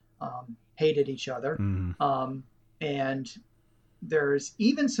Johnston. Hated each other, and there's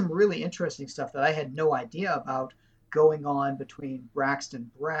even some really interesting stuff that I had no idea about going on between Braxton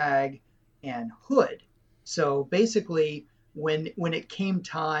Bragg and Hood. So basically, when it came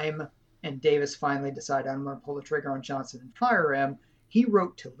time and Davis finally decided I'm going to pull the trigger on Johnson and fire him, he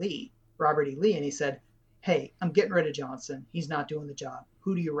wrote to Lee, Robert E. Lee, and he said, "Hey, I'm getting rid of Johnson. He's not doing the job.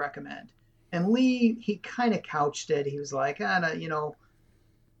 Who do you recommend?" And Lee, he kind of couched it. He was like,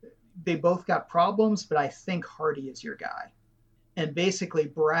 they both got problems, but I think Hardee is your guy. And basically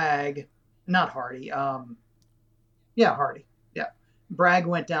Bragg, not Hardee, Hardee. Yeah. Bragg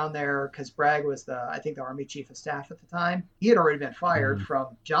went down there because Bragg was I think the Army Chief of Staff at the time. He had already been fired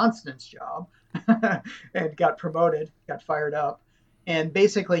from Johnston's job and got promoted, got fired up. And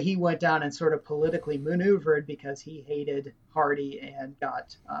basically he went down and sort of politically maneuvered because he hated Hardee and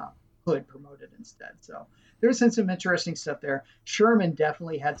got Hood promoted instead. So there's been some interesting stuff there. Sherman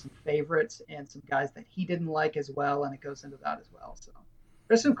definitely had some favorites and some guys that he didn't like as well, and it goes into that as well. So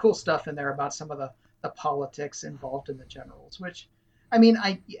there's some cool stuff in there about some of the politics involved in the generals, which, I mean,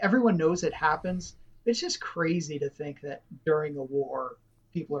 everyone knows it happens. It's just crazy to think that during a war,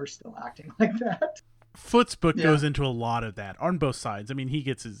 people are still acting like that. Foote's book goes into a lot of that on both sides. I mean, he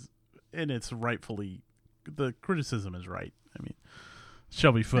gets and it's rightfully, the criticism is right. I mean,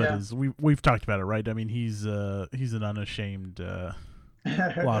 Shelby Foote is we've talked about it, right? I mean, he's an unashamed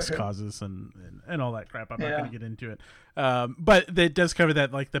lost causes and all that crap. I'm not going to get into it, but it does cover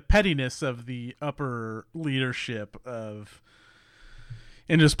that, like the pettiness of the upper leadership of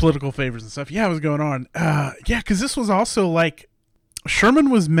and just political favors and stuff. Yeah, it was going on. Because this was also like Sherman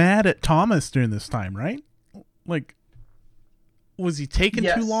was mad at Thomas during this time, right? Like Was he taking too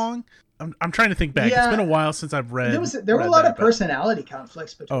Yes. long? I'm trying to think back. It's been a Yeah, while since I've read. there were a lot that, of personality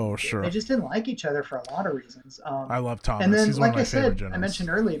conflicts between oh, the two. sure. They just didn't like each other for a lot of reasons. I love Thomas. And then, He's one of like my I favorite said, generals. I mentioned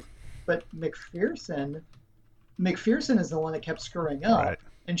earlier, but McPherson is the one that kept screwing up, Right.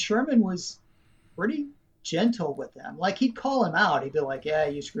 and Sherman was pretty gentle with them. Like he'd call him out. He'd be like, "Yeah,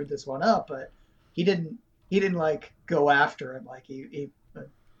 you screwed this one up," but he didn't. He didn't like go after him like he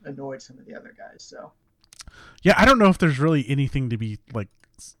annoyed some of the other guys. So Yeah, I don't know if there's really anything to be like.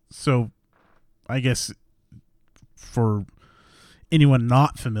 So, I guess for anyone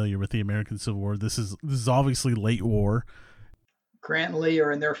not familiar with the American Civil War, this is obviously late war. Grant and Lee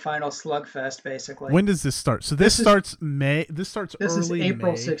are in their final slugfest, basically. When does this start? So this starts May. This starts This is early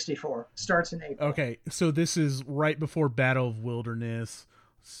April May. '64. Starts in April. Okay, so this is right before Battle of Wilderness.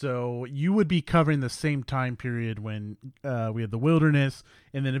 So you would be covering the same time period when we had the Wilderness,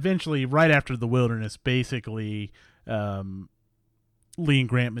 and then eventually, right after the Wilderness, basically, Lee and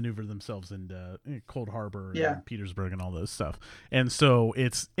Grant maneuver themselves into Cold Harbor and Petersburg and all those stuff. And so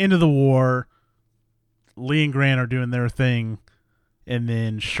it's end of the war. Lee and Grant are doing their thing, and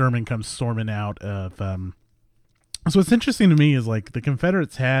then Sherman comes storming out of. So what's interesting to me is like the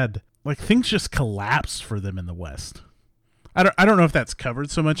Confederates had like things just collapsed for them in the West. I don't know if that's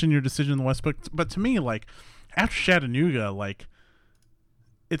covered so much in your decision in the West, but to me, like after Chattanooga, like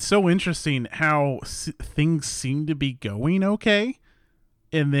it's so interesting how things seem to be going okay.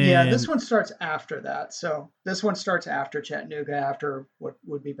 And then this one starts after that. So this one starts after Chattanooga, after what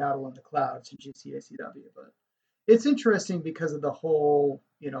would be Battle in the Clouds in GCACW. But it's interesting because of the whole,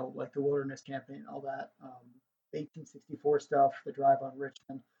 like the Wilderness Campaign, all that 1864 stuff, the drive on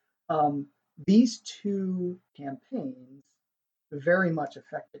Richmond. These two campaigns very much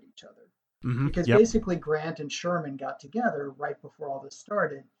affected each other. Because basically Grant and Sherman got together right before all this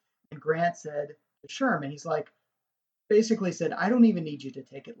started. And Grant said to Sherman, he's like, basically said, I don't even need you to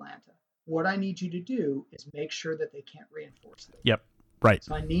take Atlanta. What I need you to do is make sure that they can't reinforce it. Yep. Right.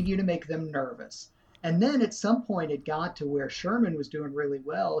 So I need you to make them nervous. And then at some point it got to where Sherman was doing really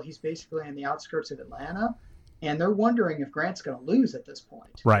well. He's basically on the outskirts of Atlanta. And they're wondering if Grant's going to lose at this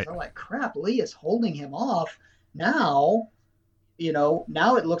point. Right. They're like, crap, Lee is holding him off. Now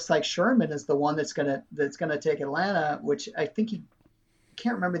it looks like Sherman is the one that's gonna take Atlanta, which I think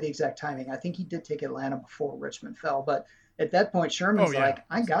can't remember the exact timing. I think he did take Atlanta before Richmond fell, but at that point Sherman's like,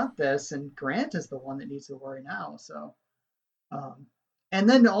 I got this, and Grant is the one that needs to worry now. So, and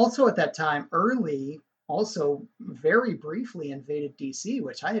then also at that time, Early also very briefly invaded DC,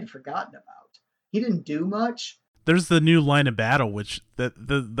 which I had forgotten about. He didn't do much. There's the new line of battle, which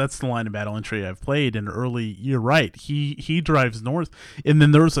that's the line of battle entry I've played in Early. You're right. He drives north, and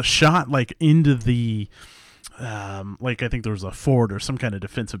then there was a shot like into the, like I think there was a fort or some kind of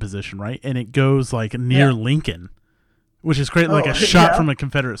defensive position, right? And it goes like near Lincoln, which is great, like a shot from a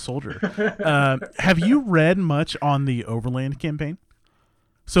Confederate soldier. Have you read much on the Overland Campaign?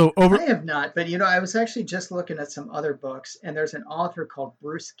 I have not, but I was actually just looking at some other books, and there's an author called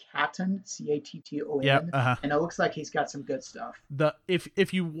Bruce Catton, Catton, and it looks like he's got some good stuff.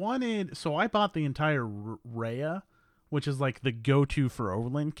 If you wanted, so I bought the entire Rhea, which is like the go-to for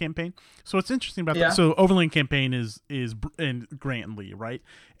Overland Campaign. So what's interesting about that? So Overland Campaign is and Grant and Lee, right?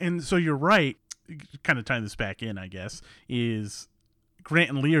 And so you're right. Kind of tying this back in, I guess, is Grant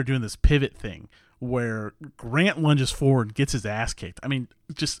and Lee are doing this pivot thing where Grant lunges forward, gets his ass kicked. I mean,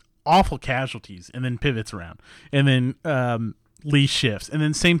 just awful casualties, and then pivots around. And then Lee shifts. And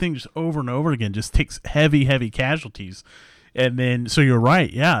then same thing just over and over again, just takes heavy, heavy casualties. And then, so you're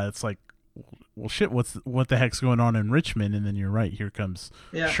right. Yeah, it's like, well, shit, what the heck's going on in Richmond? And then you're right. Here comes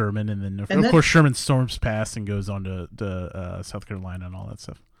Sherman. And then, of course, Sherman storms past and goes on to South Carolina and all that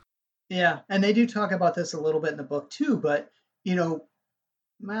stuff. Yeah, and they do talk about this a little bit in the book, too. But,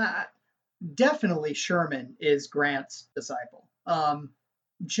 definitely Sherman is Grant's disciple.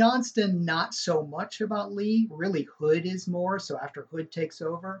 Johnston, not so much about Lee. Really, Hood is more. So after Hood takes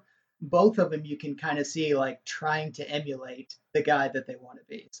over, both of them you can kind of see like trying to emulate the guy that they want to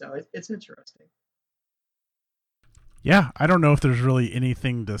be. So it's interesting. Yeah, I don't know if there's really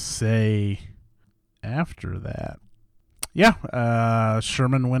anything to say after that. Yeah,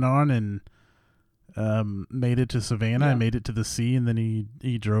 Sherman went on and made it to Savannah, and made it to the sea, and then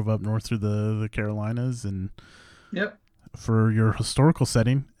he drove up north through the Carolinas. And for your historical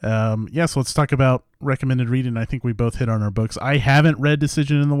setting, so let's talk about recommended reading. I think we both hit on our books. I haven't read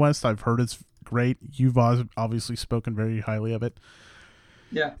Decision in the West. I've heard it's great. You've obviously spoken very highly of it.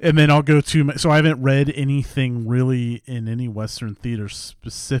 Yeah. And then I'll go to so I haven't read anything really in any Western theater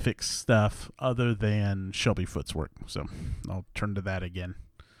specific stuff other than Shelby Foote's work. So I'll turn to that again.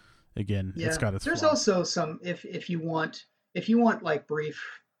 It's got its There's flaws. also some, if you want, if you want like brief,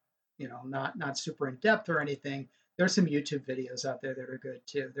 not super in depth or anything, there's some YouTube videos out there that are good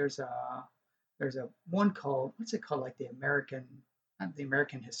too. There's a one called, what's it called, like not the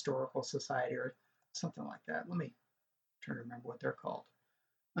American Historical Society or something like that. Let me try to remember what they're called.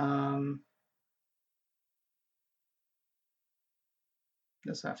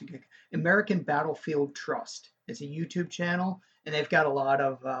 Just have to get American Battlefield Trust. It's a YouTube channel, and they've got a lot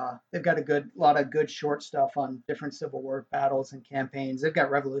of lot of good short stuff on different Civil War battles and campaigns. They've got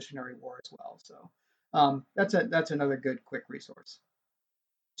Revolutionary War as well, so that's another good quick resource,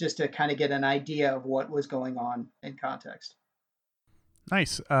 just to kind of get an idea of what was going on in context.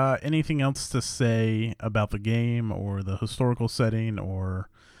 Nice. Anything else to say about the game or the historical setting or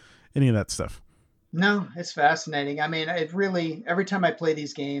any of that stuff? No, it's fascinating. I mean, it really, every time I play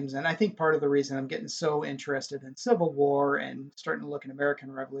these games, and I think part of the reason I'm getting so interested in Civil War and starting to look at American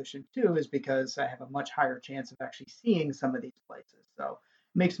Revolution too is because I have a much higher chance of actually seeing some of these places. So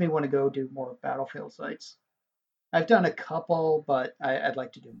it makes me want to go do more battlefield sites. I've done a couple, but I'd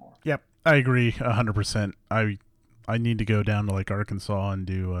like to do more. Yep, I agree 100%. I need to go down to like Arkansas and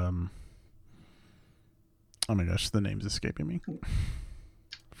do oh my gosh, the name's escaping me.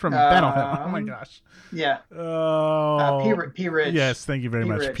 From Battlefield. Oh my gosh. Yeah. Oh. P Ridge. Yes, thank you very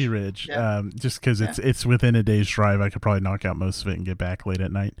much, P Ridge. Yeah. Just because it's within a day's drive, I could probably knock out most of it and get back late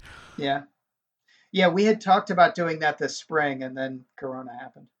at night. Yeah. Yeah, we had talked about doing that this spring, and then Corona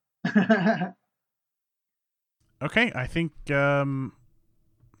happened. Okay, I think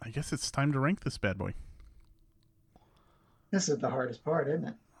I guess it's time to rank this bad boy. This is the hardest part, isn't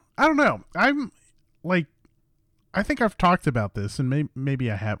it? I don't know. I'm like, I think I've talked about this, and maybe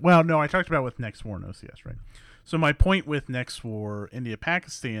I have. Well, no, I talked about it with Next War and OCS, right? So my point with Next War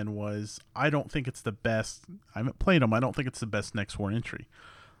India-Pakistan was I don't think it's the best. I haven't played them. I don't think it's the best Next War entry.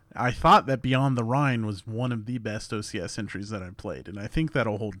 I thought that Beyond the Rhine was one of the best OCS entries that I've played, and I think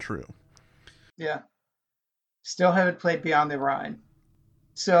that'll hold true. Yeah. Still haven't played Beyond the Rhine.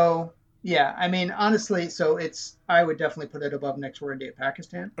 So, yeah, I mean, honestly, I would definitely put it above Next War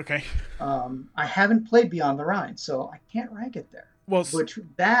India-Pakistan. Okay. I haven't played Beyond the Rhine, so I can't rank it there. Well, which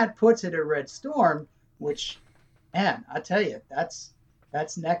that puts it at Red Storm, which, man, I tell you, that's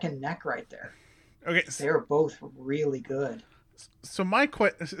neck and neck right there. Okay. They're both really good. So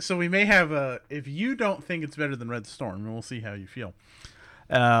so we may have if you don't think it's better than Red Storm, we'll see how you feel.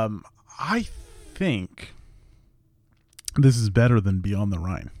 I think this is better than Beyond the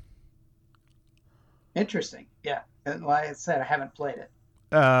Rhine. Interesting. Yeah. And like I said, I haven't played it.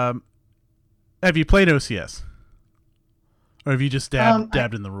 Have you played OCS? Or have you just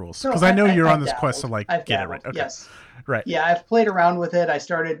dabbed in the rules? Because I know you're on this quest to get it right. Okay. Yes. Right. Yeah, I've played around with it. I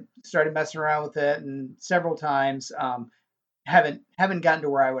started messing around with it and several times. Haven't gotten to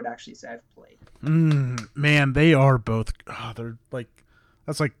where I would actually say I've played. Man, they are both. They're like,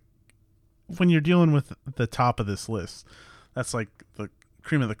 that's like when you're dealing with the top of this list. That's like the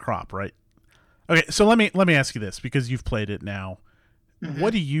cream of the crop, right? Okay, so let me ask you this because you've played it now. Mm-hmm.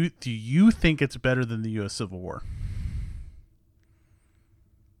 What do you think it's better than the U.S. Civil War?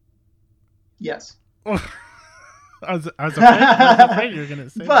 Yes. I was afraid you were going to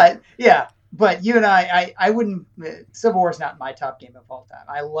say. But you and I wouldn't. Civil War is not my top game of all time.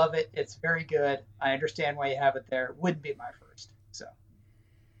 I love it. It's very good. I understand why you have it there. Wouldn't be my first. So,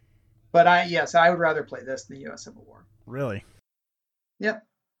 but I would rather play this than the U.S. Civil War. Really? Yep.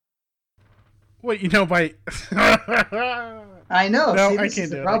 Well, by I know. No, See, I this can't is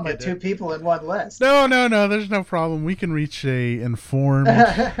do the it. problem with two people in one list. No. There's no problem. We can reach a informed,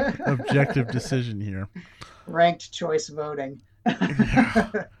 objective decision here. Ranked choice voting.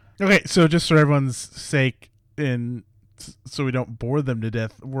 Okay, so just for everyone's sake, and so we don't bore them to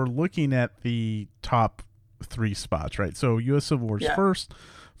death, we're looking at the top 3 spots, right? So U.S. Civil War is first,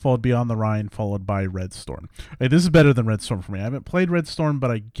 followed Beyond the Rhine, followed by Red Storm. Okay, this is better than Red Storm for me. I haven't played Red Storm, but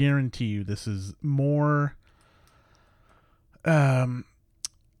I guarantee you this is more...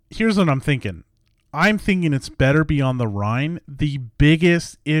 here's what I'm thinking. I'm thinking it's better Beyond the Rhine. The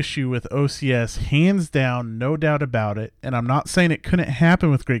biggest issue with OCS, hands down, no doubt about it, and I'm not saying it couldn't happen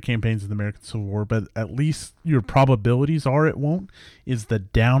with great campaigns in the American Civil War, but at least your probabilities are it won't, is the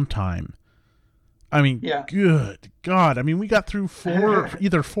downtime. I mean, Good God. I mean, we got through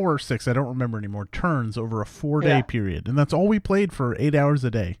either 4 or 6, I don't remember anymore, turns over a 4-day period, and that's all we played for 8 hours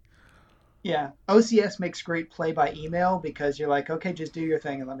a day. Yeah, OCS makes great play by email because you're like, okay, just do your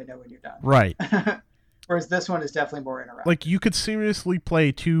thing and let me know when you're done. Right. Whereas this one is definitely more interactive. Like, you could seriously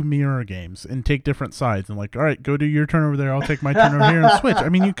play 2 mirror games and take different sides and like, all right, go do your turn over there, I'll take my turn over here and switch. I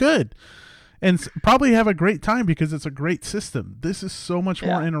mean, you could. And probably have a great time because it's a great system. This is so much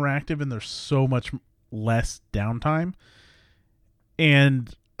more interactive and there's so much less downtime.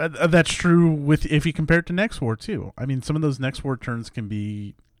 And that's true with if you compare it to Next War too. I mean, some of those Next War turns can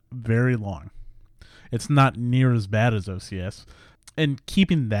be very long. It's not near as bad as OCS. And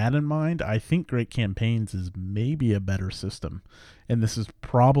keeping that in mind, I think Great Campaigns is maybe a better system. And this is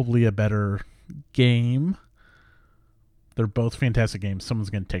probably a better game. They're both fantastic games. Someone's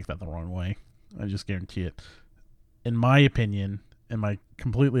going to take that the wrong way. I just guarantee it. In my opinion, in my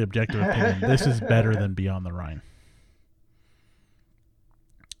completely objective opinion, this is better than Beyond the Rhine.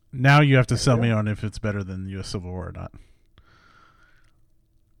 Now you have to sell me on if it's better than U.S. Civil War or not.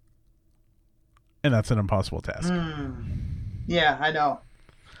 And that's an impossible task. Yeah, I know.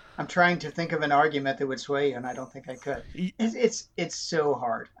 I'm trying to think of an argument that would sway you, and I don't think I could. It's so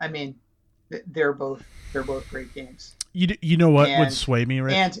hard. I mean, they're both great games. You know what would sway me,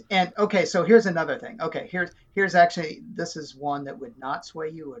 Rich? And okay, so here's another thing. Okay, here's actually, this is one that would not sway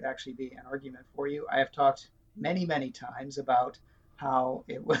you. Would actually be an argument for you. I have talked many times about how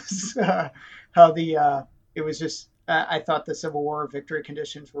it was it was just I thought the Civil War victory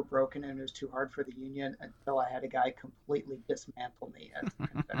conditions were broken and it was too hard for the Union until I had a guy completely dismantle me at the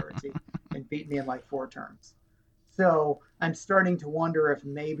Confederacy and beat me in like 4 turns. So I'm starting to wonder if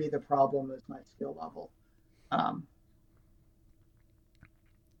maybe the problem is my skill level.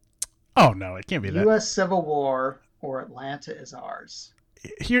 Oh no, it can't be that. U.S. Civil War or Atlanta is ours.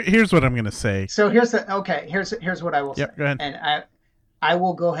 Here's what I'm going to say. So here's what I will say. Go ahead. And I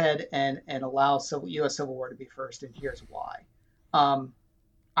will go ahead and allow U.S. Civil War to be first, and here's why.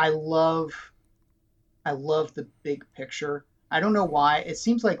 I love the big picture. I don't know why. It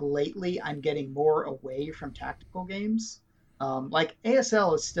seems like lately I'm getting more away from tactical games. Like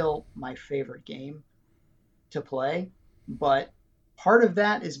ASL is still my favorite game to play, but part of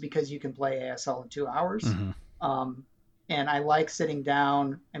that is because you can play ASL in 2 hours. Mm-hmm. And I like sitting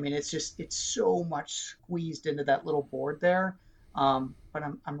down. I mean, it's so much squeezed into that little board there. But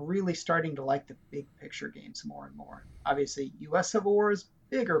I'm really starting to like the big picture games more and more. Obviously, U.S. Civil War is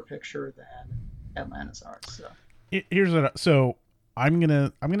bigger picture than Atlanta's ours. So here's what. So I'm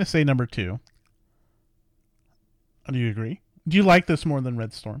gonna say number 2. Do you agree? Do you like this more than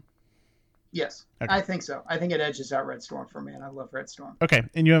Red Storm? Yes, okay. I think so. I think it edges out Red Storm for me, and I love Red Storm. Okay,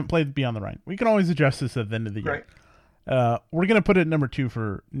 and you haven't played Beyond the Rhine. We can always adjust this at the end of the year. Right. We're going to put it at number 2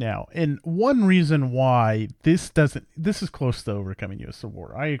 for now. And one reason why this is close to overcoming U.S. Civil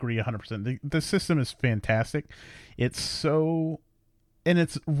War. I agree 100%. The system is fantastic. It's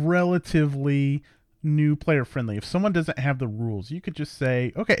relatively new player friendly. If someone doesn't have the rules, you could just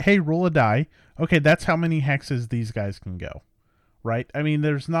say, okay, hey, roll a die. Okay, that's how many hexes these guys can go. Right? I mean,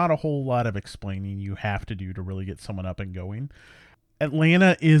 there's not a whole lot of explaining you have to do to really get someone up and going.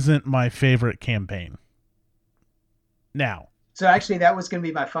 Atlanta isn't my favorite campaign. Now, so actually that was going to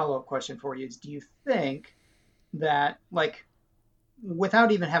be my follow-up question for you is, do you think that, like,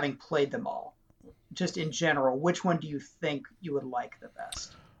 without even having played them all, just in general, which one do you think you would like the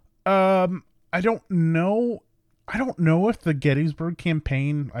best? I don't know if the Gettysburg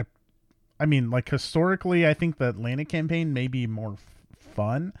campaign, I mean, like, historically, I think the Atlanta campaign may be more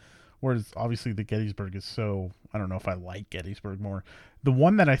fun, whereas obviously the Gettysburg is so, I don't know if I like Gettysburg more. The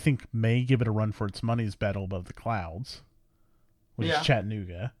one that I think may give it a run for its money is Battle Above the Clouds, which is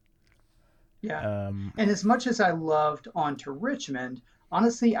Chattanooga. Yeah. And as much as I loved On to Richmond,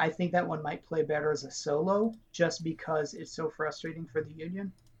 honestly, I think that one might play better as a solo just because it's so frustrating for the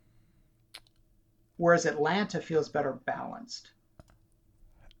Union. Whereas Atlanta feels better balanced.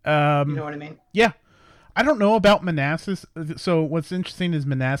 You know what I mean? Yeah. I don't know about Manassas. So what's interesting is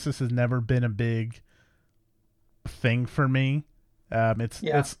Manassas has never been a big thing for me.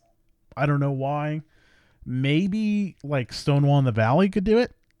 It's I don't know why. Maybe like Stonewall in the Valley could do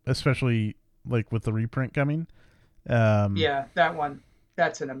it, especially like with the reprint coming. Yeah, that one.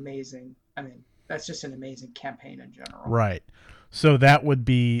 That's an amazing. I mean, that's just an amazing campaign in general. Right. So that would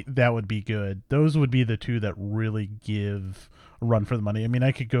be good. Those would be the two that really give a run for the money. I mean,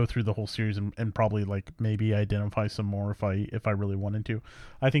 I could go through the whole series and probably like maybe identify some more if I really wanted to.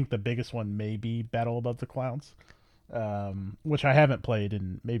 I think the biggest one may be Battle Above the Clouds, which I haven't played,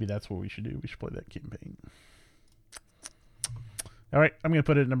 and maybe that's what we should do. We should play that campaign. All right, I'm going to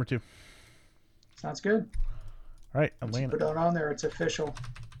put it at number 2. Sounds good. All right, Atlanta. Put it on there. It's official.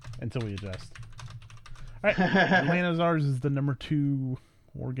 Until we adjust. All right, Atlanta's ours is the number 2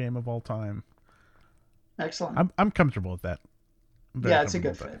 war game of all time. Excellent. I'm comfortable with that. Yeah, it's a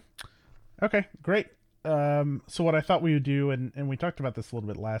good fit. Okay, great. So what I thought we would do, and we talked about this a little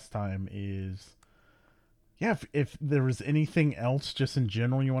bit last time, is yeah, if there was anything else just in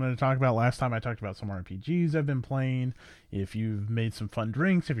general you wanted to talk about, last time I talked about some RPGs I've been playing. If you've made some fun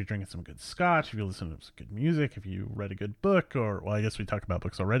drinks, if you're drinking some good scotch, if you listen to some good music, if you read a good book, or, well, I guess we talked about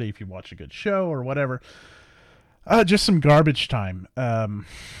books already, if you watch a good show or whatever. Just some garbage time.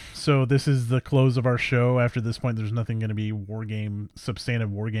 So this is the close of our show. After this point, there's nothing going to be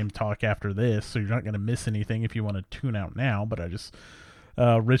substantive war game talk after this, so you're not going to miss anything if you want to tune out now. But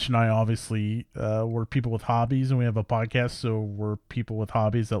Rich and I obviously we're people with hobbies, and we have a podcast, so we're people with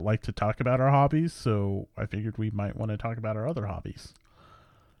hobbies that like to talk about our hobbies. So I figured we might want to talk about our other hobbies.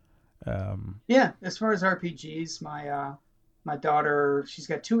 Yeah, as far as RPGs, my daughter, she's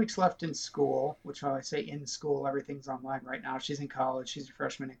got 2 weeks left in school, which when I say in school, everything's online right now. She's in college. She's a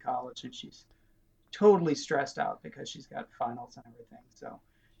freshman in college, and she's totally stressed out because she's got finals and everything. So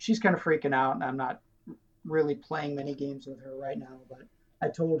she's kind of freaking out, and I'm not really playing many games with her right now, but I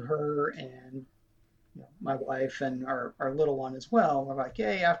told her and my wife and our little one as well. We're like,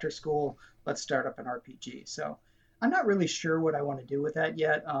 hey, after school, let's start up an RPG. So I'm not really sure what I want to do with that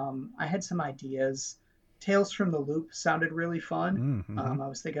yet. I had some ideas. Tales from the Loop sounded really fun. Mm-hmm. I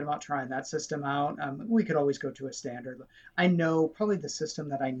was thinking about trying that system out. We could always go to a standard. I know probably the system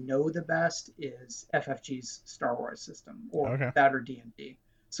that I know the best is FFG's Star Wars system, or that, or D&D.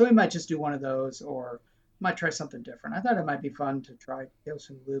 So we might just do one of those, or might try something different. I thought it might be fun to try Tales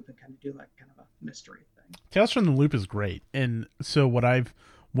from the Loop and kind of do like kind of a mystery thing. Tales from the Loop is great. And so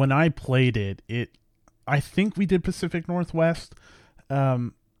when I played it, I think we did Pacific Northwest.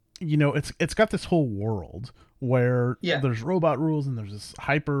 It's got this whole world where there's robot rules and there's this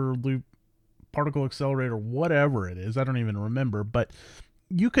Hyperloop particle accelerator, whatever it is. I don't even remember, but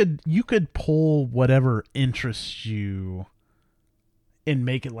you could pull whatever interests you and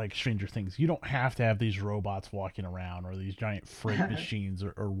make it like Stranger Things. You don't have to have these robots walking around or these giant freight machines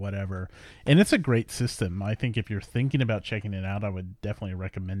or whatever. And it's a great system. I think if you're thinking about checking it out, I would definitely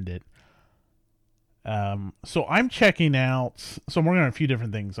recommend it. So I'm checking out, so I'm working on a few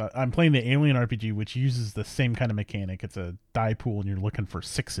different things. I'm playing the Alien RPG, which uses the same kind of mechanic. It's a die pool and you're looking for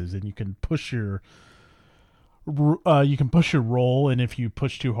sixes, and you can push your roll, and if you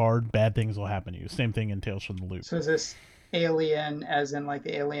push too hard, bad things will happen to you. Same thing in Tales from the Loop. So is this Alien as in like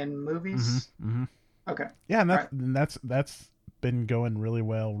the Alien movies? Mm-hmm. Okay. Yeah, and that's been going really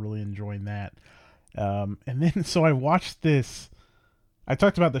well, really enjoying that. And then so I watched this. I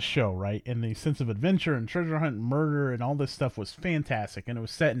talked about the show, right? And the sense of adventure and treasure hunt and murder and all this stuff was fantastic. And it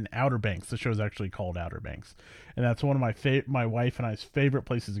was set in Outer Banks. The show is actually called Outer Banks. And that's one of my wife and I's favorite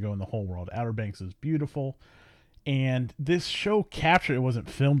places to go in the whole world. Outer Banks is beautiful. And this show it wasn't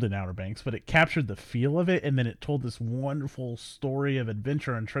filmed in Outer Banks, but it captured the feel of it. And then it told this wonderful story of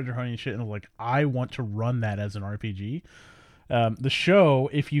adventure and treasure hunting and shit. And I was like, I want to run that as an RPG. The show,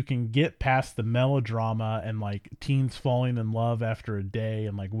 if you can get past the melodrama and like teens falling in love after a day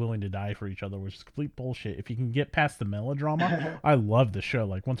and like willing to die for each other, which is complete bullshit. If you can get past the melodrama, I love the show.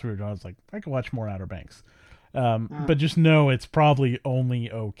 Like once we were done, I was like, I could watch more Outer Banks. But just know it's probably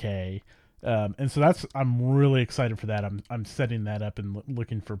only okay. And so I'm really excited for that. I'm setting that up and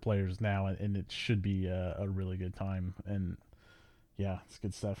looking for players now, and it should be a really good time. And yeah, it's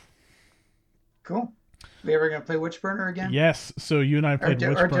good stuff. Cool. We ever gonna play Witchburner again? Yes. So you and I played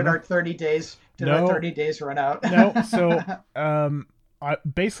Witchburner. Or did our 30 days? Our 30 days run out? No. So,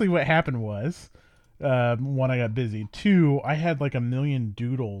 basically what happened was, one, I got busy. Two, I had like 1 million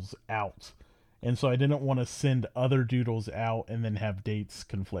doodles out, and so I didn't want to send other doodles out and then have dates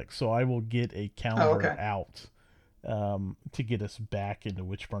conflict. So I will get a calendar out, to get us back into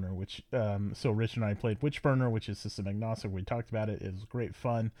Witchburner. Which, so Rich and I played Witchburner, which is system agnostic. We talked about it. It was great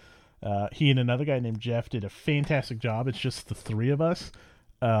fun. He and another guy named Jeff did a fantastic job. It's just the three of us.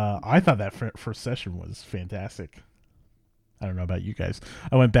 I thought that first session was fantastic. I don't know about you guys.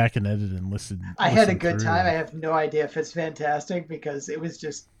 I went back and edited and listened. I had a good time. I have no idea if it's fantastic because it was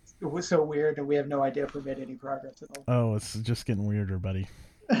so weird, and we have no idea if we made any progress at all. Oh, it's just getting weirder, buddy.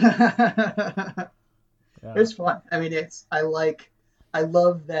 It's fun. I mean, I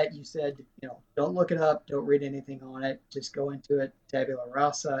love that you said, don't look it up, don't read anything on it, just go into it tabula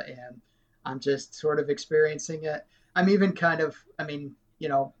rasa, and I'm just sort of experiencing it. I'm even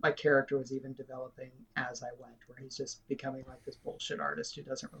my character was even developing as I went, where he's just becoming like this bullshit artist who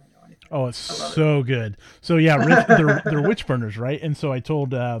doesn't really know anything. Oh, it's so good. So yeah, they're witch burners, right? And so I told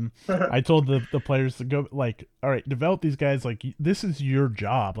the players to go, like, all right, develop these guys. Like, this is your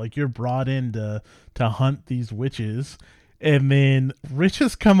job. Like, you're brought in to hunt these witches. And then Rich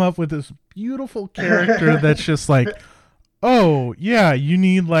has come up with this beautiful character that's just like, oh yeah, you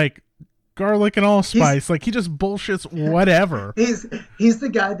need like garlic and allspice. Like, he just bullshits whatever. He's the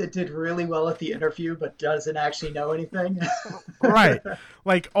guy that did really well at the interview, but doesn't actually know anything. Right.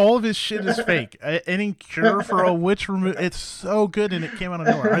 Like, all of his shit is fake. Any cure for a witch remove, it's so good, and it came out of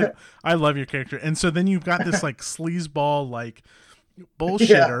nowhere. I love your character. And so then you've got this, like, sleazeball, like,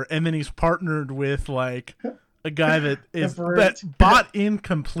 bullshitter, and then he's partnered with, like, a guy that bought in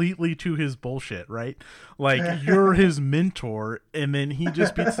completely to his bullshit, right? Like, you're his mentor, and then he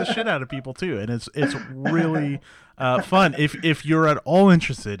just beats the shit out of people too, and it's really fun. If you're at all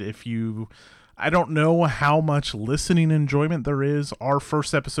interested, I don't know how much listening enjoyment there is. Our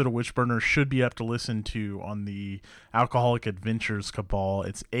first episode of Witchburner should be up to listen to on the Alcoholic Adventures Cabal.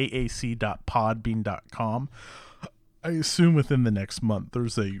 It's aac.podbean.com. I assume within the next month,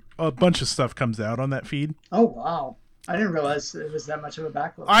 there's a bunch of stuff comes out on that feed. Oh, wow. I didn't realize it was that much of a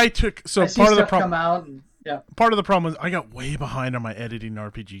backlog. Part of the problem come out and, part of the problem was I got way behind on my editing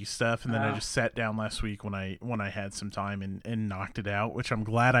RPG stuff, and then I just sat down last week when I had some time and knocked it out, which I'm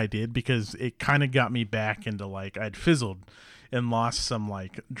glad I did, because it kind of got me back into, like, I'd fizzled and lost some,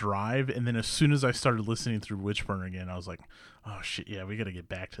 like, drive, and then as soon as I started listening through Witchburner again, I was like, oh shit, yeah, we got to get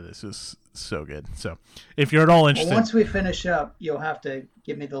back to this. It was so good. So if you're at all interested, once we finish up, you'll have to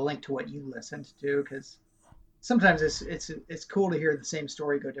give me the link to what you listened to, because sometimes it's cool to hear the same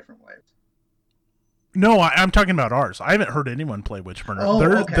story go different ways. No, I'm talking about ours. I haven't heard anyone play Witchburner. Oh,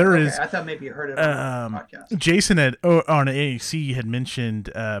 there okay. is. I thought maybe you heard it on the podcast. Jason on AAC had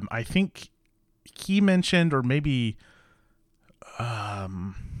mentioned. I think he mentioned, or maybe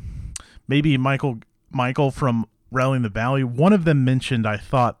Michael from Rallying the Valley. One of them mentioned, I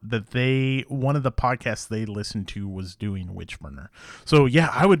thought, that one of the podcasts they listened to was doing Witchburner. So yeah,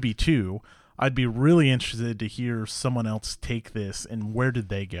 I would be too. I'd be really interested to hear someone else take this, and where did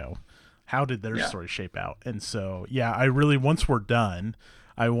they go? How did their story shape out? And so, yeah, I really, once we're done,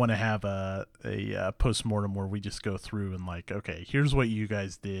 I want to have a post-mortem where we just go through and, like, okay, here's what you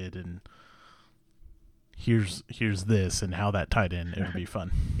guys did, and here's this, and how that tied in. It would be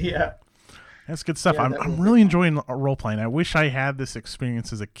fun. Yeah. That's good stuff. I'm really enjoying role-playing. I wish I had this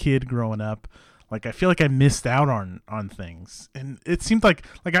experience as a kid growing up. Like, I feel like I missed out on things. And it seemed like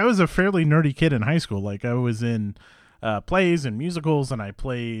I was a fairly nerdy kid in high school. Like, I was in plays and musicals, and I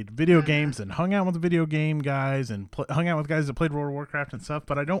played video games and hung out with video game guys and hung out with guys that played World of Warcraft and stuff.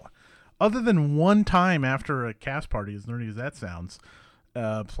 But I don't, other than one time after a cast party, as nerdy as that sounds,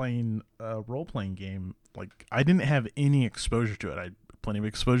 playing a role-playing game, like, I didn't have any exposure to it. I had plenty of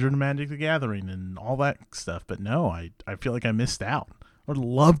exposure to Magic the Gathering and all that stuff. But no, I feel like I missed out. I would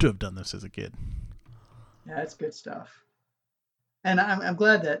love to have done this as a kid. Yeah, it's good stuff. And I'm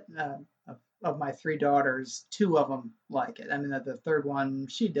glad that of my three daughters, two of them like it. I mean, the third one,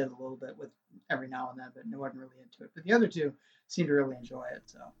 she did a little bit with every now and then, but no one really into it. But the other two seem to really enjoy it.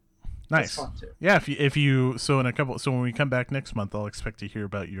 So nice. It's fun too. Yeah. So when we come back next month, I'll expect to hear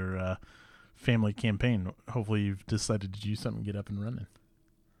about your family campaign. Hopefully you've decided to do something and get up and running.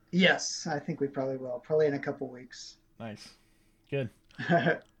 Yes, I think we probably will. Probably in a couple weeks. Nice. Good.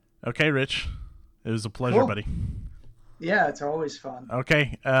 Okay, Rich. It was a pleasure, Cool. buddy. Yeah, it's always fun.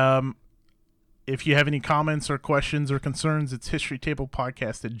 Okay. If you have any comments or questions or concerns, it's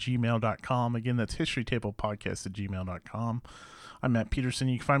historytablepodcast@gmail.com. Again, that's historytablepodcast@gmail.com. I'm Matt Peterson.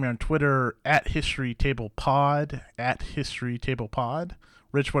 You can find me on Twitter @historytablepod, @historytablepod.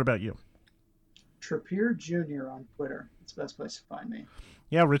 Rich, what about you? Trapier Jr. on Twitter. It's the best place to find me.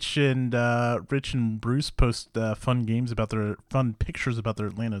 Yeah, Rich and Bruce post fun pictures about their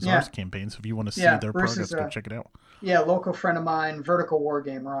Atlanta Czars campaign. So if you want to see their Bruce progress, go check it out. Yeah, local friend of mine, Vertical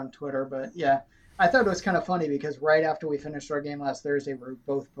Wargamer on Twitter. But yeah, I thought it was kind of funny because right after we finished our game last Thursday, we were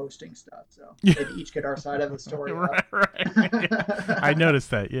both posting stuff. So they'd each get our side of the story. Right. Yeah. I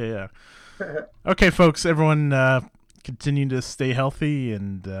noticed that. Yeah. Okay, folks, everyone, continue to stay healthy,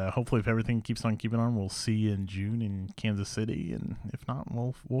 and hopefully, if everything keeps on keeping on, we'll see you in June in Kansas City, and if not,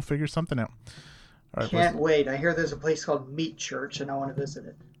 we'll figure something out. All right, Can't wait. I hear there's a place called Meat Church, and I want to visit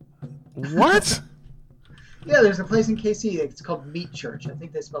it. What? Yeah, there's a place in KC. It's called Meat Church. I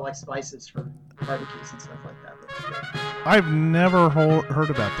think they smell like spices for barbecues and stuff like that. I've never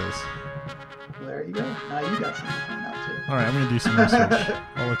heard about this. Well, there you go. Now you got something coming out too. All right, I'm going to do some research.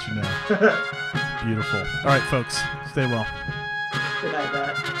 I'll let you know. Beautiful. All right, folks, stay well. Good night,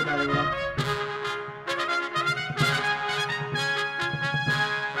 Matt. Good night, everyone.